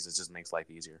gay because it just makes life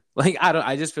easier. Like I don't.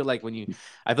 I just feel like I feel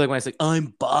like when I say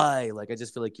I'm bi, like I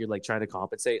just feel like you're like trying to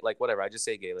compensate. Like whatever. I just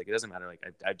say gay. Like it doesn't matter. Like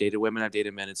I've dated women, I've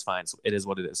dated men. It's fine. So it is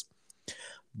what it is.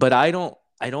 But I don't.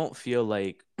 I don't feel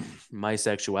like my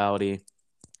sexuality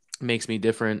makes me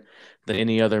different than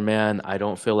any other man. I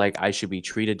don't feel like I should be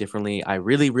treated differently. I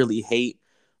really, really hate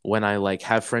when I like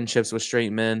have friendships with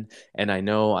straight men and I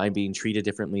know I'm being treated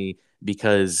differently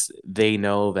because they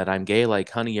know that I'm gay.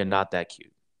 Like, honey, you're not that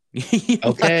cute.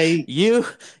 Okay, you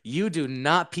you do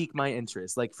not pique my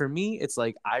interest. Like for me, it's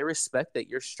like I respect that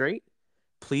you're straight.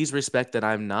 Please respect that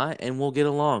I'm not, and we'll get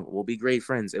along. We'll be great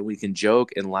friends, and we can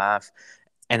joke and laugh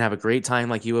and have a great time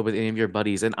like you would with any of your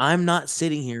buddies. And I'm not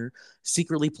sitting here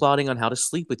secretly plotting on how to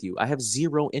sleep with you. I have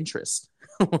zero interest.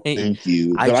 Like, thank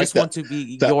you. I Like just want to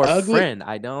be the your ugly. friend.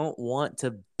 I don't want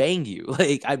to bang you.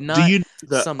 Like, I'm Do not you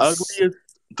know some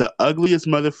the ugliest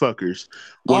motherfuckers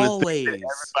want to think that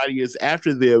always, everybody is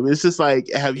after them? It's just like,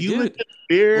 have you looked dude. in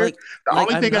the mirror? Like, The like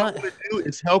only I'm thing I not want to do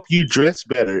is help you dress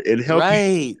better and help you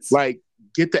right. like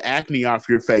get the acne off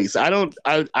your face. I don't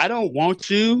want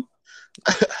you.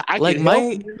 I Like can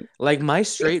help my you. my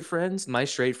straight friends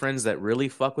that really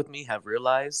fuck with me have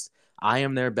realized I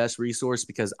am their best resource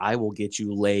because I will get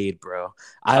you laid, bro.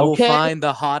 I will Okay. find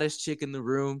the hottest chick in the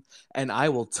room and I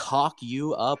will talk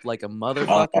you up like a Oh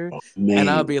motherfucker. And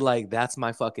I'll man. be like, that's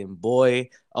my fucking boy.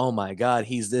 Oh my God,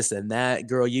 he's this and that.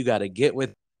 Girl, you gotta get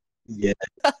with Yeah.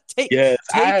 take Yes.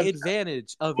 I take have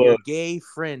advantage of your look, gay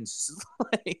friends.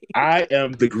 Like, I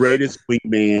am the greatest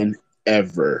wingman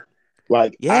ever.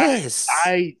 Like yes.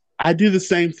 I I do the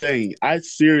same thing. I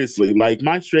seriously, like,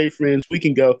 my straight friends, we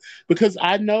can go because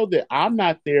I know that I'm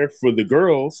not there for the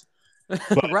girls,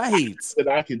 but Right. that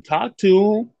I can talk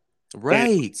to them,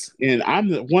 Right. and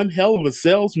I'm one hell of a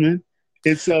salesman.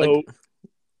 And so, Like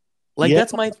like yeah,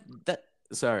 that's my that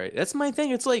sorry, that's my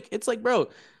thing. It's like, bro,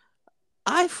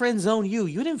 I friend zone you.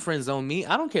 You didn't friend zone me.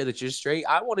 I don't care that you're straight.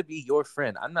 I want to be your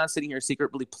friend. I'm not sitting here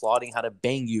secretly plotting how to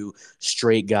bang you,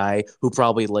 straight guy who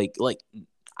probably like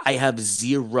I have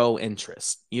zero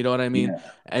interest. You know what I mean? yeah,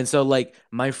 And so like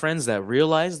my friends that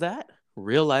realize that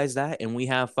and we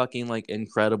have fucking like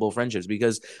incredible friendships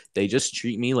because they just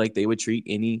treat me like they would treat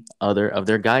any other of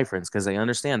their guy friends because they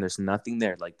understand there's nothing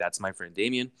there. Like that's my friend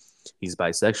Damien. He's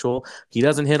bisexual. He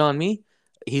doesn't hit on me.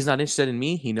 He's not interested in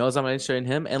me. He knows I'm not interested in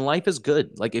him, and life is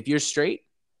good. Like if you're straight,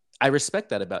 I respect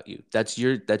that about you. That's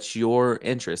your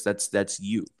interest. That's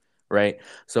you, right?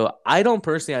 So I don't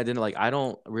personally identify like I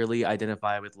don't really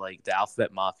identify with like the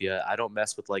alphabet mafia. I don't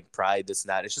mess with like pride, this and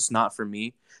that. It's just not for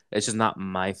me. It's just not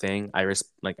my thing.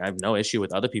 Like I have no issue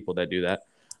with other people that do that.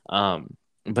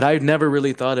 But I've never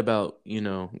really thought about,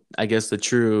 I guess the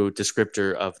true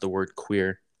descriptor of the word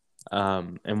queer,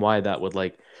 and why that would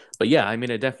like but yeah, I mean,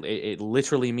 it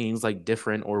literally means like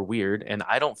different or weird, and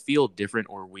I don't feel different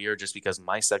or weird just because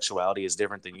my sexuality is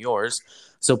different than yours.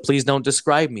 So please don't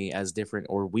describe me as different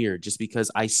or weird just because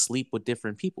I sleep with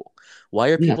different people. Why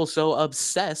are yeah, people so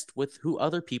obsessed with who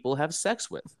other people have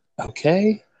sex with?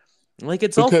 okay, Like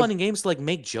it's all fun because and games to like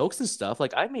make jokes and stuff.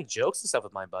 Like I make jokes and stuff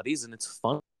with my buddies, and it's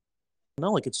fun.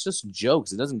 No, like it's just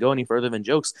jokes. It doesn't go any further than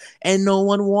jokes, and no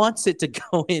one wants it to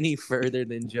go any further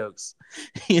than jokes.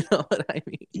 You know what I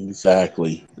mean?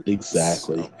 exactly,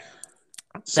 exactly.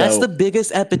 So that's the So,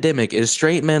 biggest epidemic is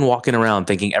straight men walking around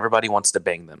thinking everybody wants to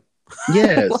bang them.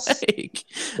 yes, Like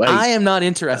like, I am not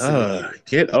interested in you.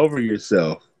 get over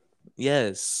yourself.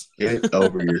 Yes. Get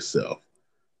over yourself.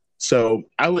 So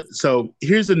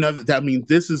here's another. I mean,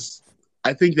 this is.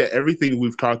 I think that everything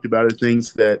we've talked about are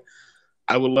things that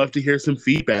I would love to hear some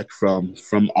feedback from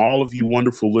all of you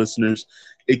wonderful listeners,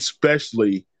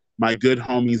 especially my good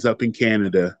homies up in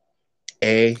Canada.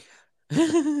 A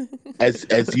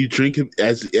as you drink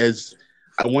as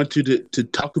I want you to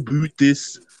talk about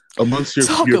this amongst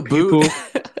Talk your a boot.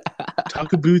 people.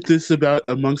 Talk about this about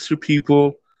amongst your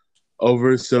people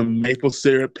over some maple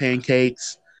syrup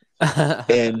pancakes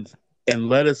and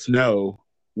let us know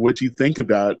what you think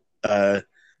about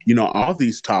all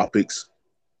these topics.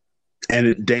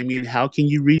 And Damien, how can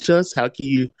you reach us? How can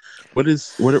you? Where's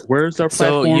our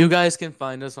So you platform? guys can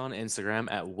find us on Instagram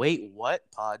at Wait What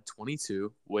Pod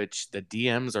 22, which the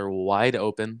DMs are wide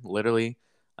open, literally.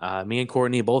 Me and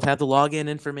Courtney both have the login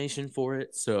information for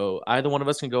it, so either one of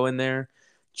us can go in there,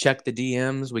 check the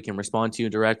DMs. We can respond to you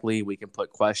directly. We can put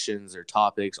questions or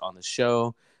topics on the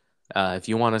show. If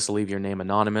you want us to leave your name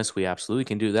anonymous, we absolutely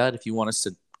can do that. If you want us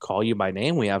to call you by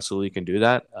name, we absolutely can do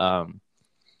that.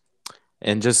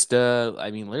 And just,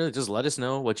 I mean, literally just let us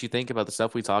know what you think about the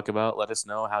stuff we talk about. Let us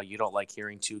know how you don't like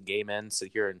hearing two gay men sit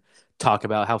here and talk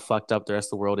about how fucked up the rest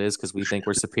of the world is because we think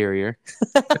we're superior,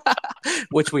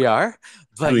 which we are. I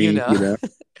But, mean, you know,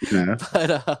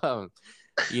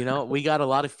 but, we got a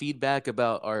lot of feedback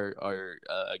about our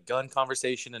gun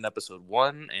conversation in episode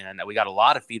 1, and we got a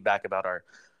lot of feedback about our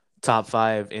top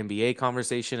 5 NBA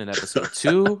conversation in episode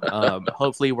 2.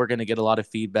 Hopefully, we're going to get a lot of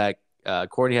feedback.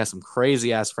 Courtney has some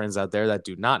crazy ass friends out there that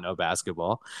do not know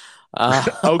basketball.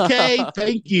 okay,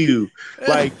 thank you.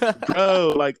 Like,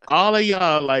 bro, like all of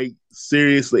y'all, like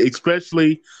seriously,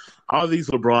 especially all these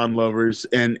LeBron lovers,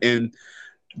 and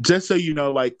just so you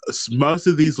know, like most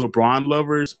of these LeBron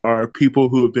lovers are people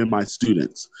who have been my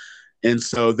students. And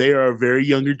so they are a very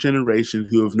younger generation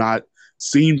who have not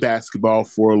seen basketball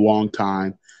for a long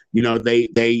time.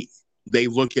 They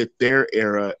look at their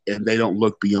era and they don't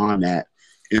look beyond that.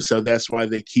 And so that's why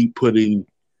they keep putting,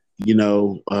 you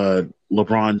know, uh,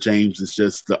 LeBron James is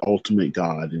just the ultimate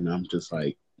god. And I'm just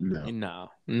like, no, No,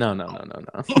 no, no, no, no,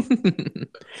 no.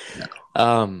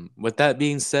 no. With that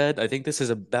being said, I think this is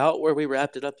about where we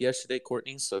wrapped it up yesterday,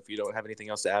 Courtney. So if you don't have anything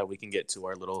else to add, we can get to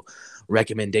our little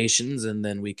recommendations and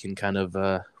then we can kind of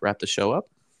wrap the show up.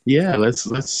 Yeah,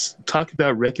 let's talk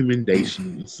about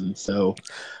recommendations. And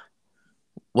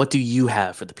What do you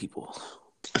have for the people?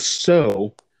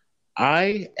 so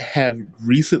I have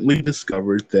recently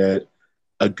discovered that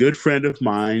a good friend of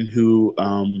mine who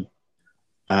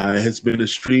has been a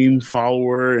stream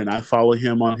follower, and I follow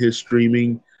him on his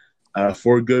streaming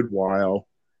for a good while.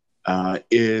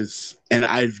 And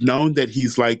I've known that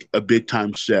he's like a big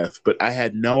time chef, but I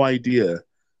had no idea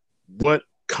what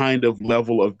kind of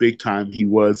level of big time he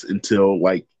was until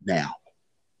like now.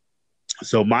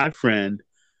 So my friend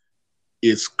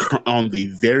is on the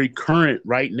very current,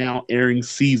 right now airing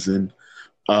season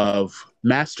of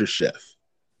MasterChef.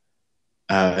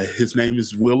 His name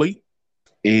is Willie,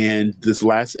 and this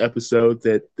last episode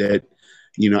that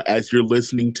as you're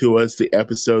listening to us, the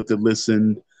episode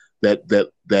that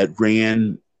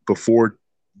ran before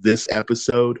this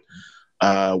episode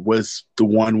was the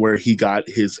one where he got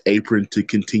his apron to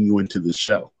continue into the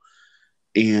show,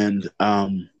 and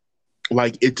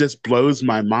like it just blows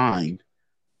my mind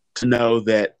to know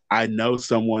that I know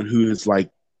someone who is like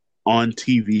on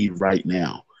TV right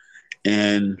now,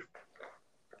 and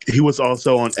he was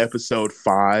also on episode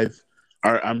 5,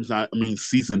 or I'm not, I mean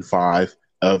season 5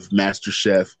 of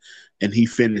MasterChef, and he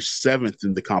finished 7th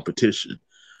in the competition.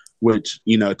 Which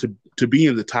to be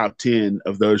in the top 10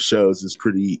 of those shows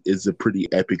is a pretty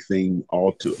epic thing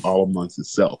all amongst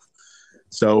itself.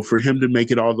 So for him to make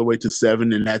it all the way to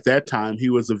 7, and at that time he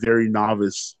was a very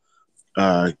novice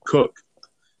cook,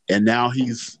 and now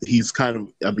he's kind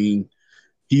of, I mean,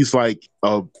 he's like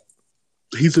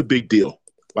he's a big deal.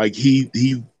 Like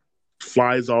he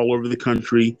flies all over the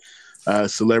country.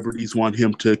 Celebrities want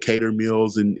him to cater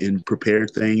meals and prepare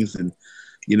things, and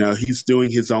he's doing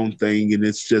his own thing, and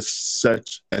it's just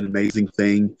such an amazing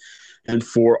thing. And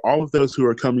for all of those who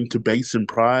are coming to Base and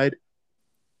Pride,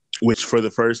 which for the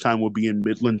first time will be in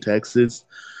Midland, Texas,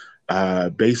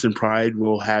 Base and Pride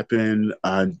will happen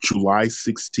on July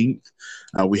 16th.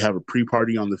 We have a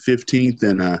pre-party on the 15th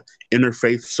and a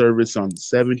interfaith service on the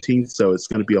 17th. So it's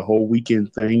going to be a whole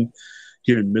weekend thing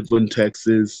here in Midland,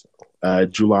 Texas,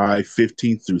 July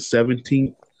 15th through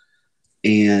 17th.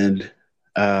 And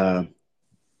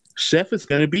Chef is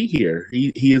going to be here.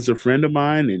 He is a friend of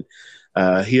mine,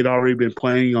 and he had already been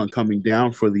planning on coming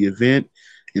down for the event.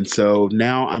 And so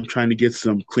now I'm trying to get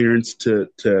some clearance to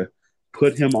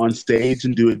put him on stage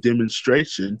and do a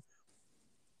demonstration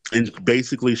and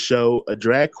basically show a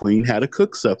drag queen how to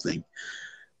cook something.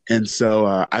 And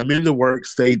so I'm in the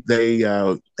works. They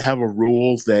have a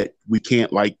rule that we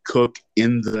can't like cook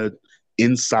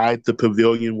inside the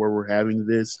pavilion where we're having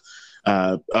this.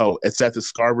 It's at the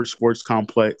Scarborough Sports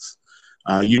Complex.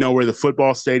 You know where the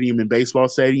football stadium and baseball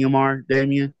stadium are,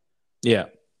 Damien? Yeah,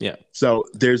 yeah. So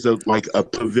there's a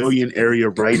pavilion area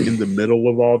right in the middle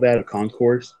of all that, a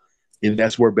concourse, and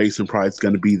that's where Base and Pride's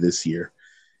going to be this year.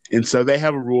 And so they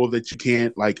have a rule that you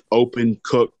can't like open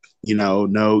cook,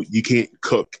 no, you can't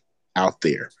cook out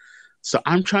there. So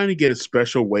I'm trying to get a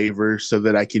special waiver so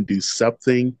that I can do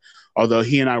something. Although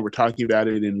he and I were talking about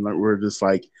it, and we're just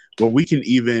like, well, we can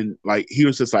even like, he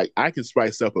was just like, I can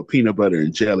spice up a peanut butter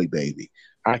and jelly baby.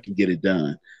 I can get it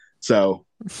done. So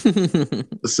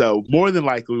so more than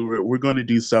likely we're going to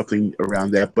do something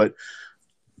around that. But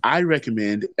I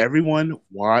recommend everyone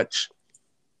watch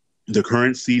the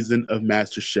current season of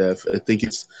MasterChef. I think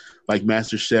it's like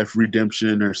MasterChef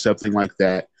Redemption or something like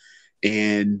that.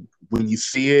 And when you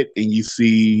see it and you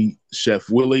see Chef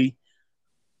Willie,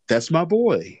 that's my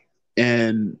boy.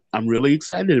 And I'm really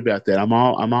excited about that. I'm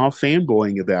all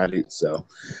fanboying about it. So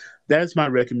that's my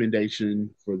recommendation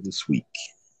for this week.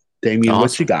 Damien,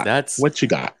 what you Awesome. got? What you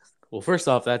got? Well, first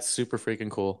off, that's super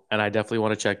freaking cool, and I definitely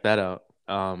want to check that out.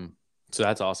 So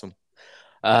that's awesome.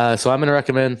 So I'm gonna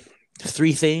recommend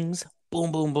 3 things.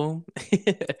 Boom, boom, boom.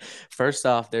 First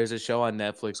off, there's a show on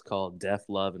Netflix called Death,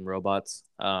 Love, and Robots.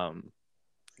 One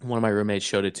of my roommates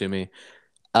showed it to me.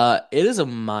 It is a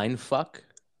mind fuck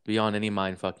beyond any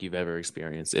mind fuck you've ever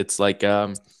experienced. It's like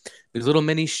these little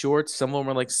mini shorts. Some of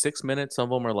them are like 6 minutes,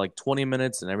 some of them are like 20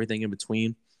 minutes, and everything in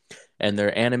between. And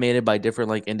they're animated by different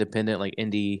like independent, like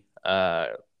indie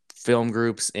film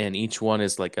groups, and each one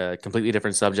is like a completely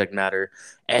different subject matter,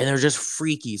 and they're just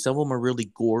freaky. Some of them are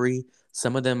really gory.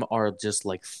 Some of them are just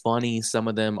like funny. Some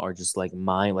of them are just like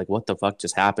like what the fuck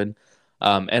just happened.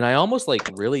 And I almost like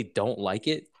really don't like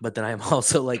it, but then I'm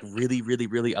also like really, really,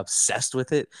 really obsessed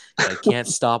with it. And I can't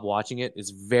stop watching it.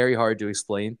 It's very hard to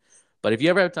explain. But if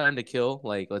you ever have time to kill,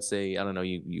 like let's say, I don't know,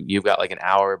 you've got like an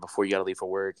hour before you gotta leave for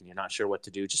work and you're not sure what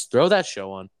to do, just throw that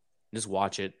show on, just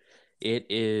watch it. It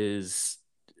is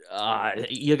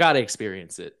you gotta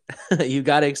experience it. You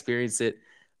gotta experience it.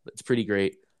 It's pretty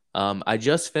great. I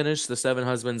just finished The Seven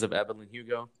Husbands of Evelyn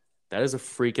Hugo. That is a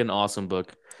freaking awesome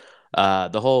book.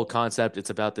 The whole concept, it's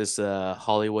about this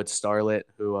Hollywood starlet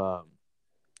who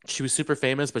she was super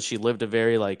famous, but she lived a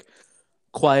very like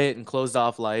quiet and closed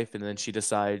off life, and then she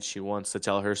decides she wants to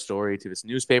tell her story to this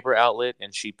newspaper outlet,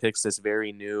 and she picks this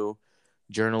very new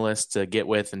journalist to get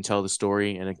with and tell the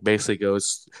story, and it basically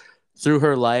goes through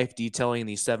her life detailing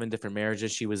these 7 different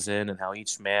marriages she was in and how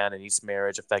each man and each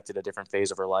marriage affected a different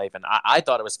phase of her life. And I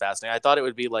thought it was fascinating. I thought it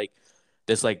would be like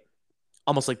this like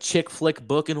almost like chick flick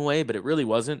book in a way, but it really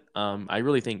wasn't. I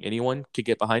really think anyone could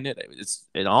get behind it. It's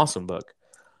an awesome book.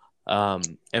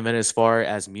 And then as far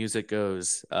as music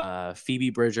goes, Phoebe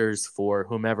Bridgers for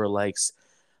whomever likes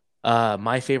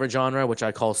my favorite genre, which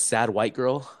I call sad white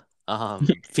girl.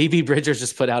 Phoebe Bridgers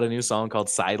just put out a new song called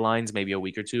Sidelines maybe a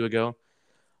week or two ago.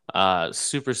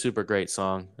 Super, super great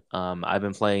song. I've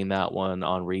been playing that one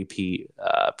on repeat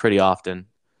pretty often.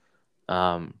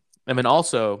 And then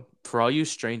also, for all you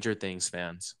Stranger Things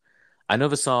fans, I know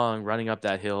the song Running Up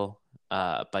That Hill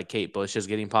by Kate Bush is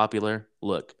getting popular.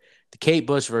 Look, the Kate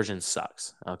Bush version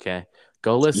sucks. Okay.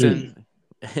 Go Mm. listen.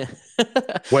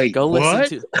 Wait, go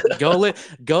listen what? to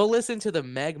go listen to the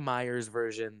Meg Myers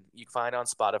version you can find on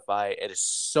Spotify. It is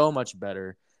so much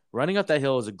better. Running Up That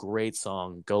Hill is a great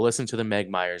song. Go listen to the Meg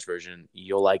Myers version.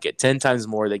 You'll like it 10 times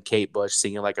more than Kate Bush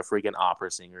singing like a freaking opera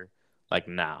singer. Like,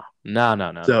 no, no,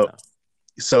 no, no, no, So no.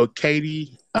 so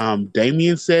Katie,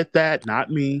 Damien said that, not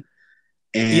me.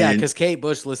 Yeah, And because Kate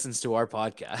Bush listens to our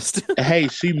podcast. hey,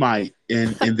 she might.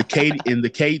 In the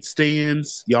Kate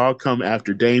stands, y'all come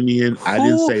after Damien. I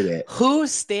didn't who say that. who's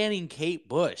standing Kate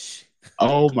Bush?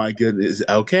 Oh my goodness.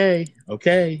 Okay,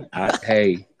 okay.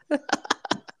 Hey,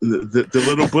 the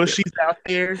little bushies out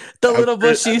there. The little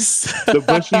bushies. The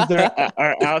bushies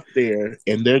are out there,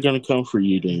 and they're gonna come for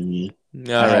you, Damien.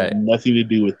 I All have right. nothing to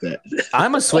do with that.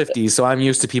 I'm a Swifty, so I'm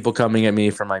used to people coming at me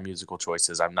for my musical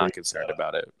choices. I'm not concerned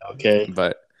about it. Okay.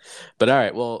 But all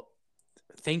right. Well,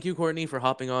 thank you, Courtney, for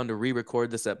hopping on to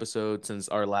re-record this episode since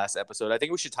our last episode. I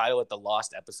think we should title it the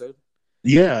Lost Episode.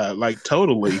 Yeah, like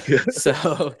totally.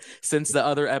 So since the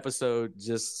other episode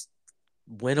just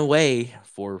went away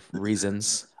for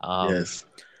reasons, Yes.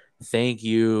 thank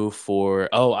you for.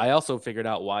 Oh, I also figured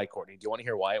out why, Courtney. Do you want to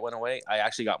hear why it went away? I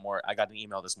actually got more. I got an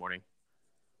email this morning.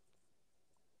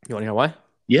 You want to hear why?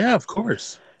 Yeah, of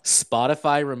course.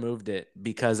 Spotify removed it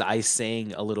because I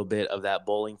sang a little bit of that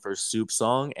Bowling for Soup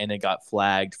song and it got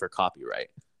flagged for copyright.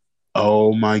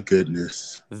 Oh my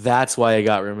goodness. That's why it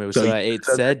got removed. So, So it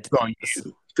so this said, is on you.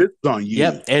 This is on you,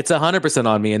 yep, it's 100%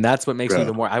 on me. And that's what makes me bro.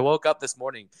 even more. I woke up this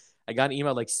morning. I got an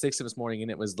email like 6 this morning and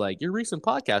it was like, your recent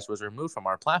podcast was removed from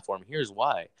our platform. Here's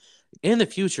why. In the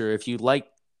future, if you'd like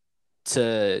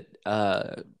to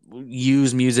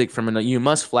use music from another, you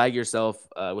must flag yourself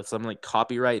with something like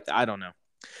copyright. I don't know.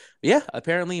 Yeah,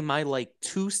 apparently my like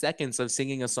 2 seconds of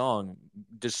singing a song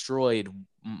destroyed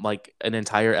like an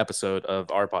entire episode of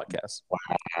our podcast.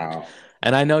 Wow.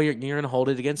 And I know you're gonna hold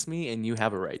it against me, and you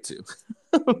have a right to.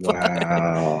 But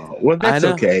Wow. Well, I that's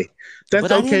know, okay. That's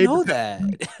but I didn't okay know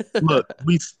because that. look,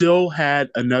 we still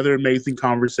had another amazing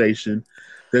conversation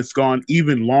that's gone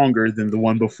even longer than the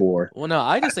one before. Well, no,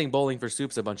 I just think Bowling for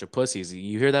Soup's a bunch of pussies.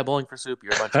 You hear that, Bowling for Soup?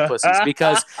 You're a bunch of pussies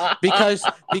because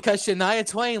Shania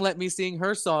Twain let me sing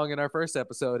her song in our first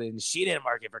episode, and she didn't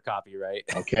mark it for copyright.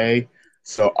 Okay.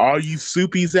 So all you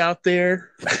soupies out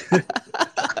there,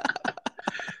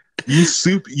 you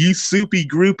soupy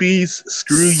groupies,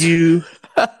 screw you.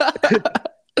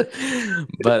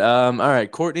 But all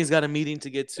right, Courtney's got a meeting to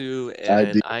get to, I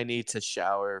and did. I need to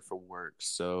shower for work.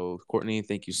 So, Courtney,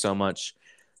 thank you so much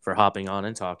for hopping on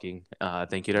and talking.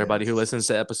 Thank you to everybody who Yes. listens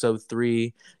to episode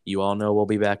 3. You all know we'll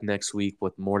be back next week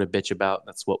with more to bitch about.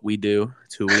 That's what we do.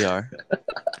 It's who we are.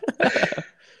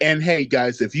 And hey,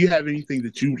 guys, if you have anything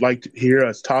that you'd like to hear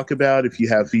us talk about, if you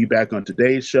have feedback on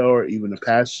today's show or even a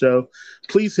past show,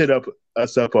 please hit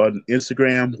us up on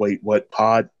Instagram, Wait What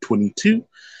Pod 22,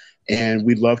 and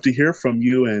we'd love to hear from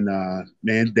you. And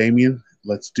man, Damien,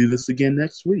 let's do this again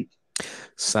next week.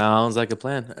 Sounds like a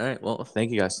plan. All right. Well,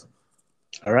 thank you guys.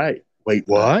 All right. Wait,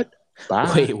 what?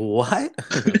 Bye. Wait, what?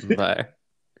 Bye.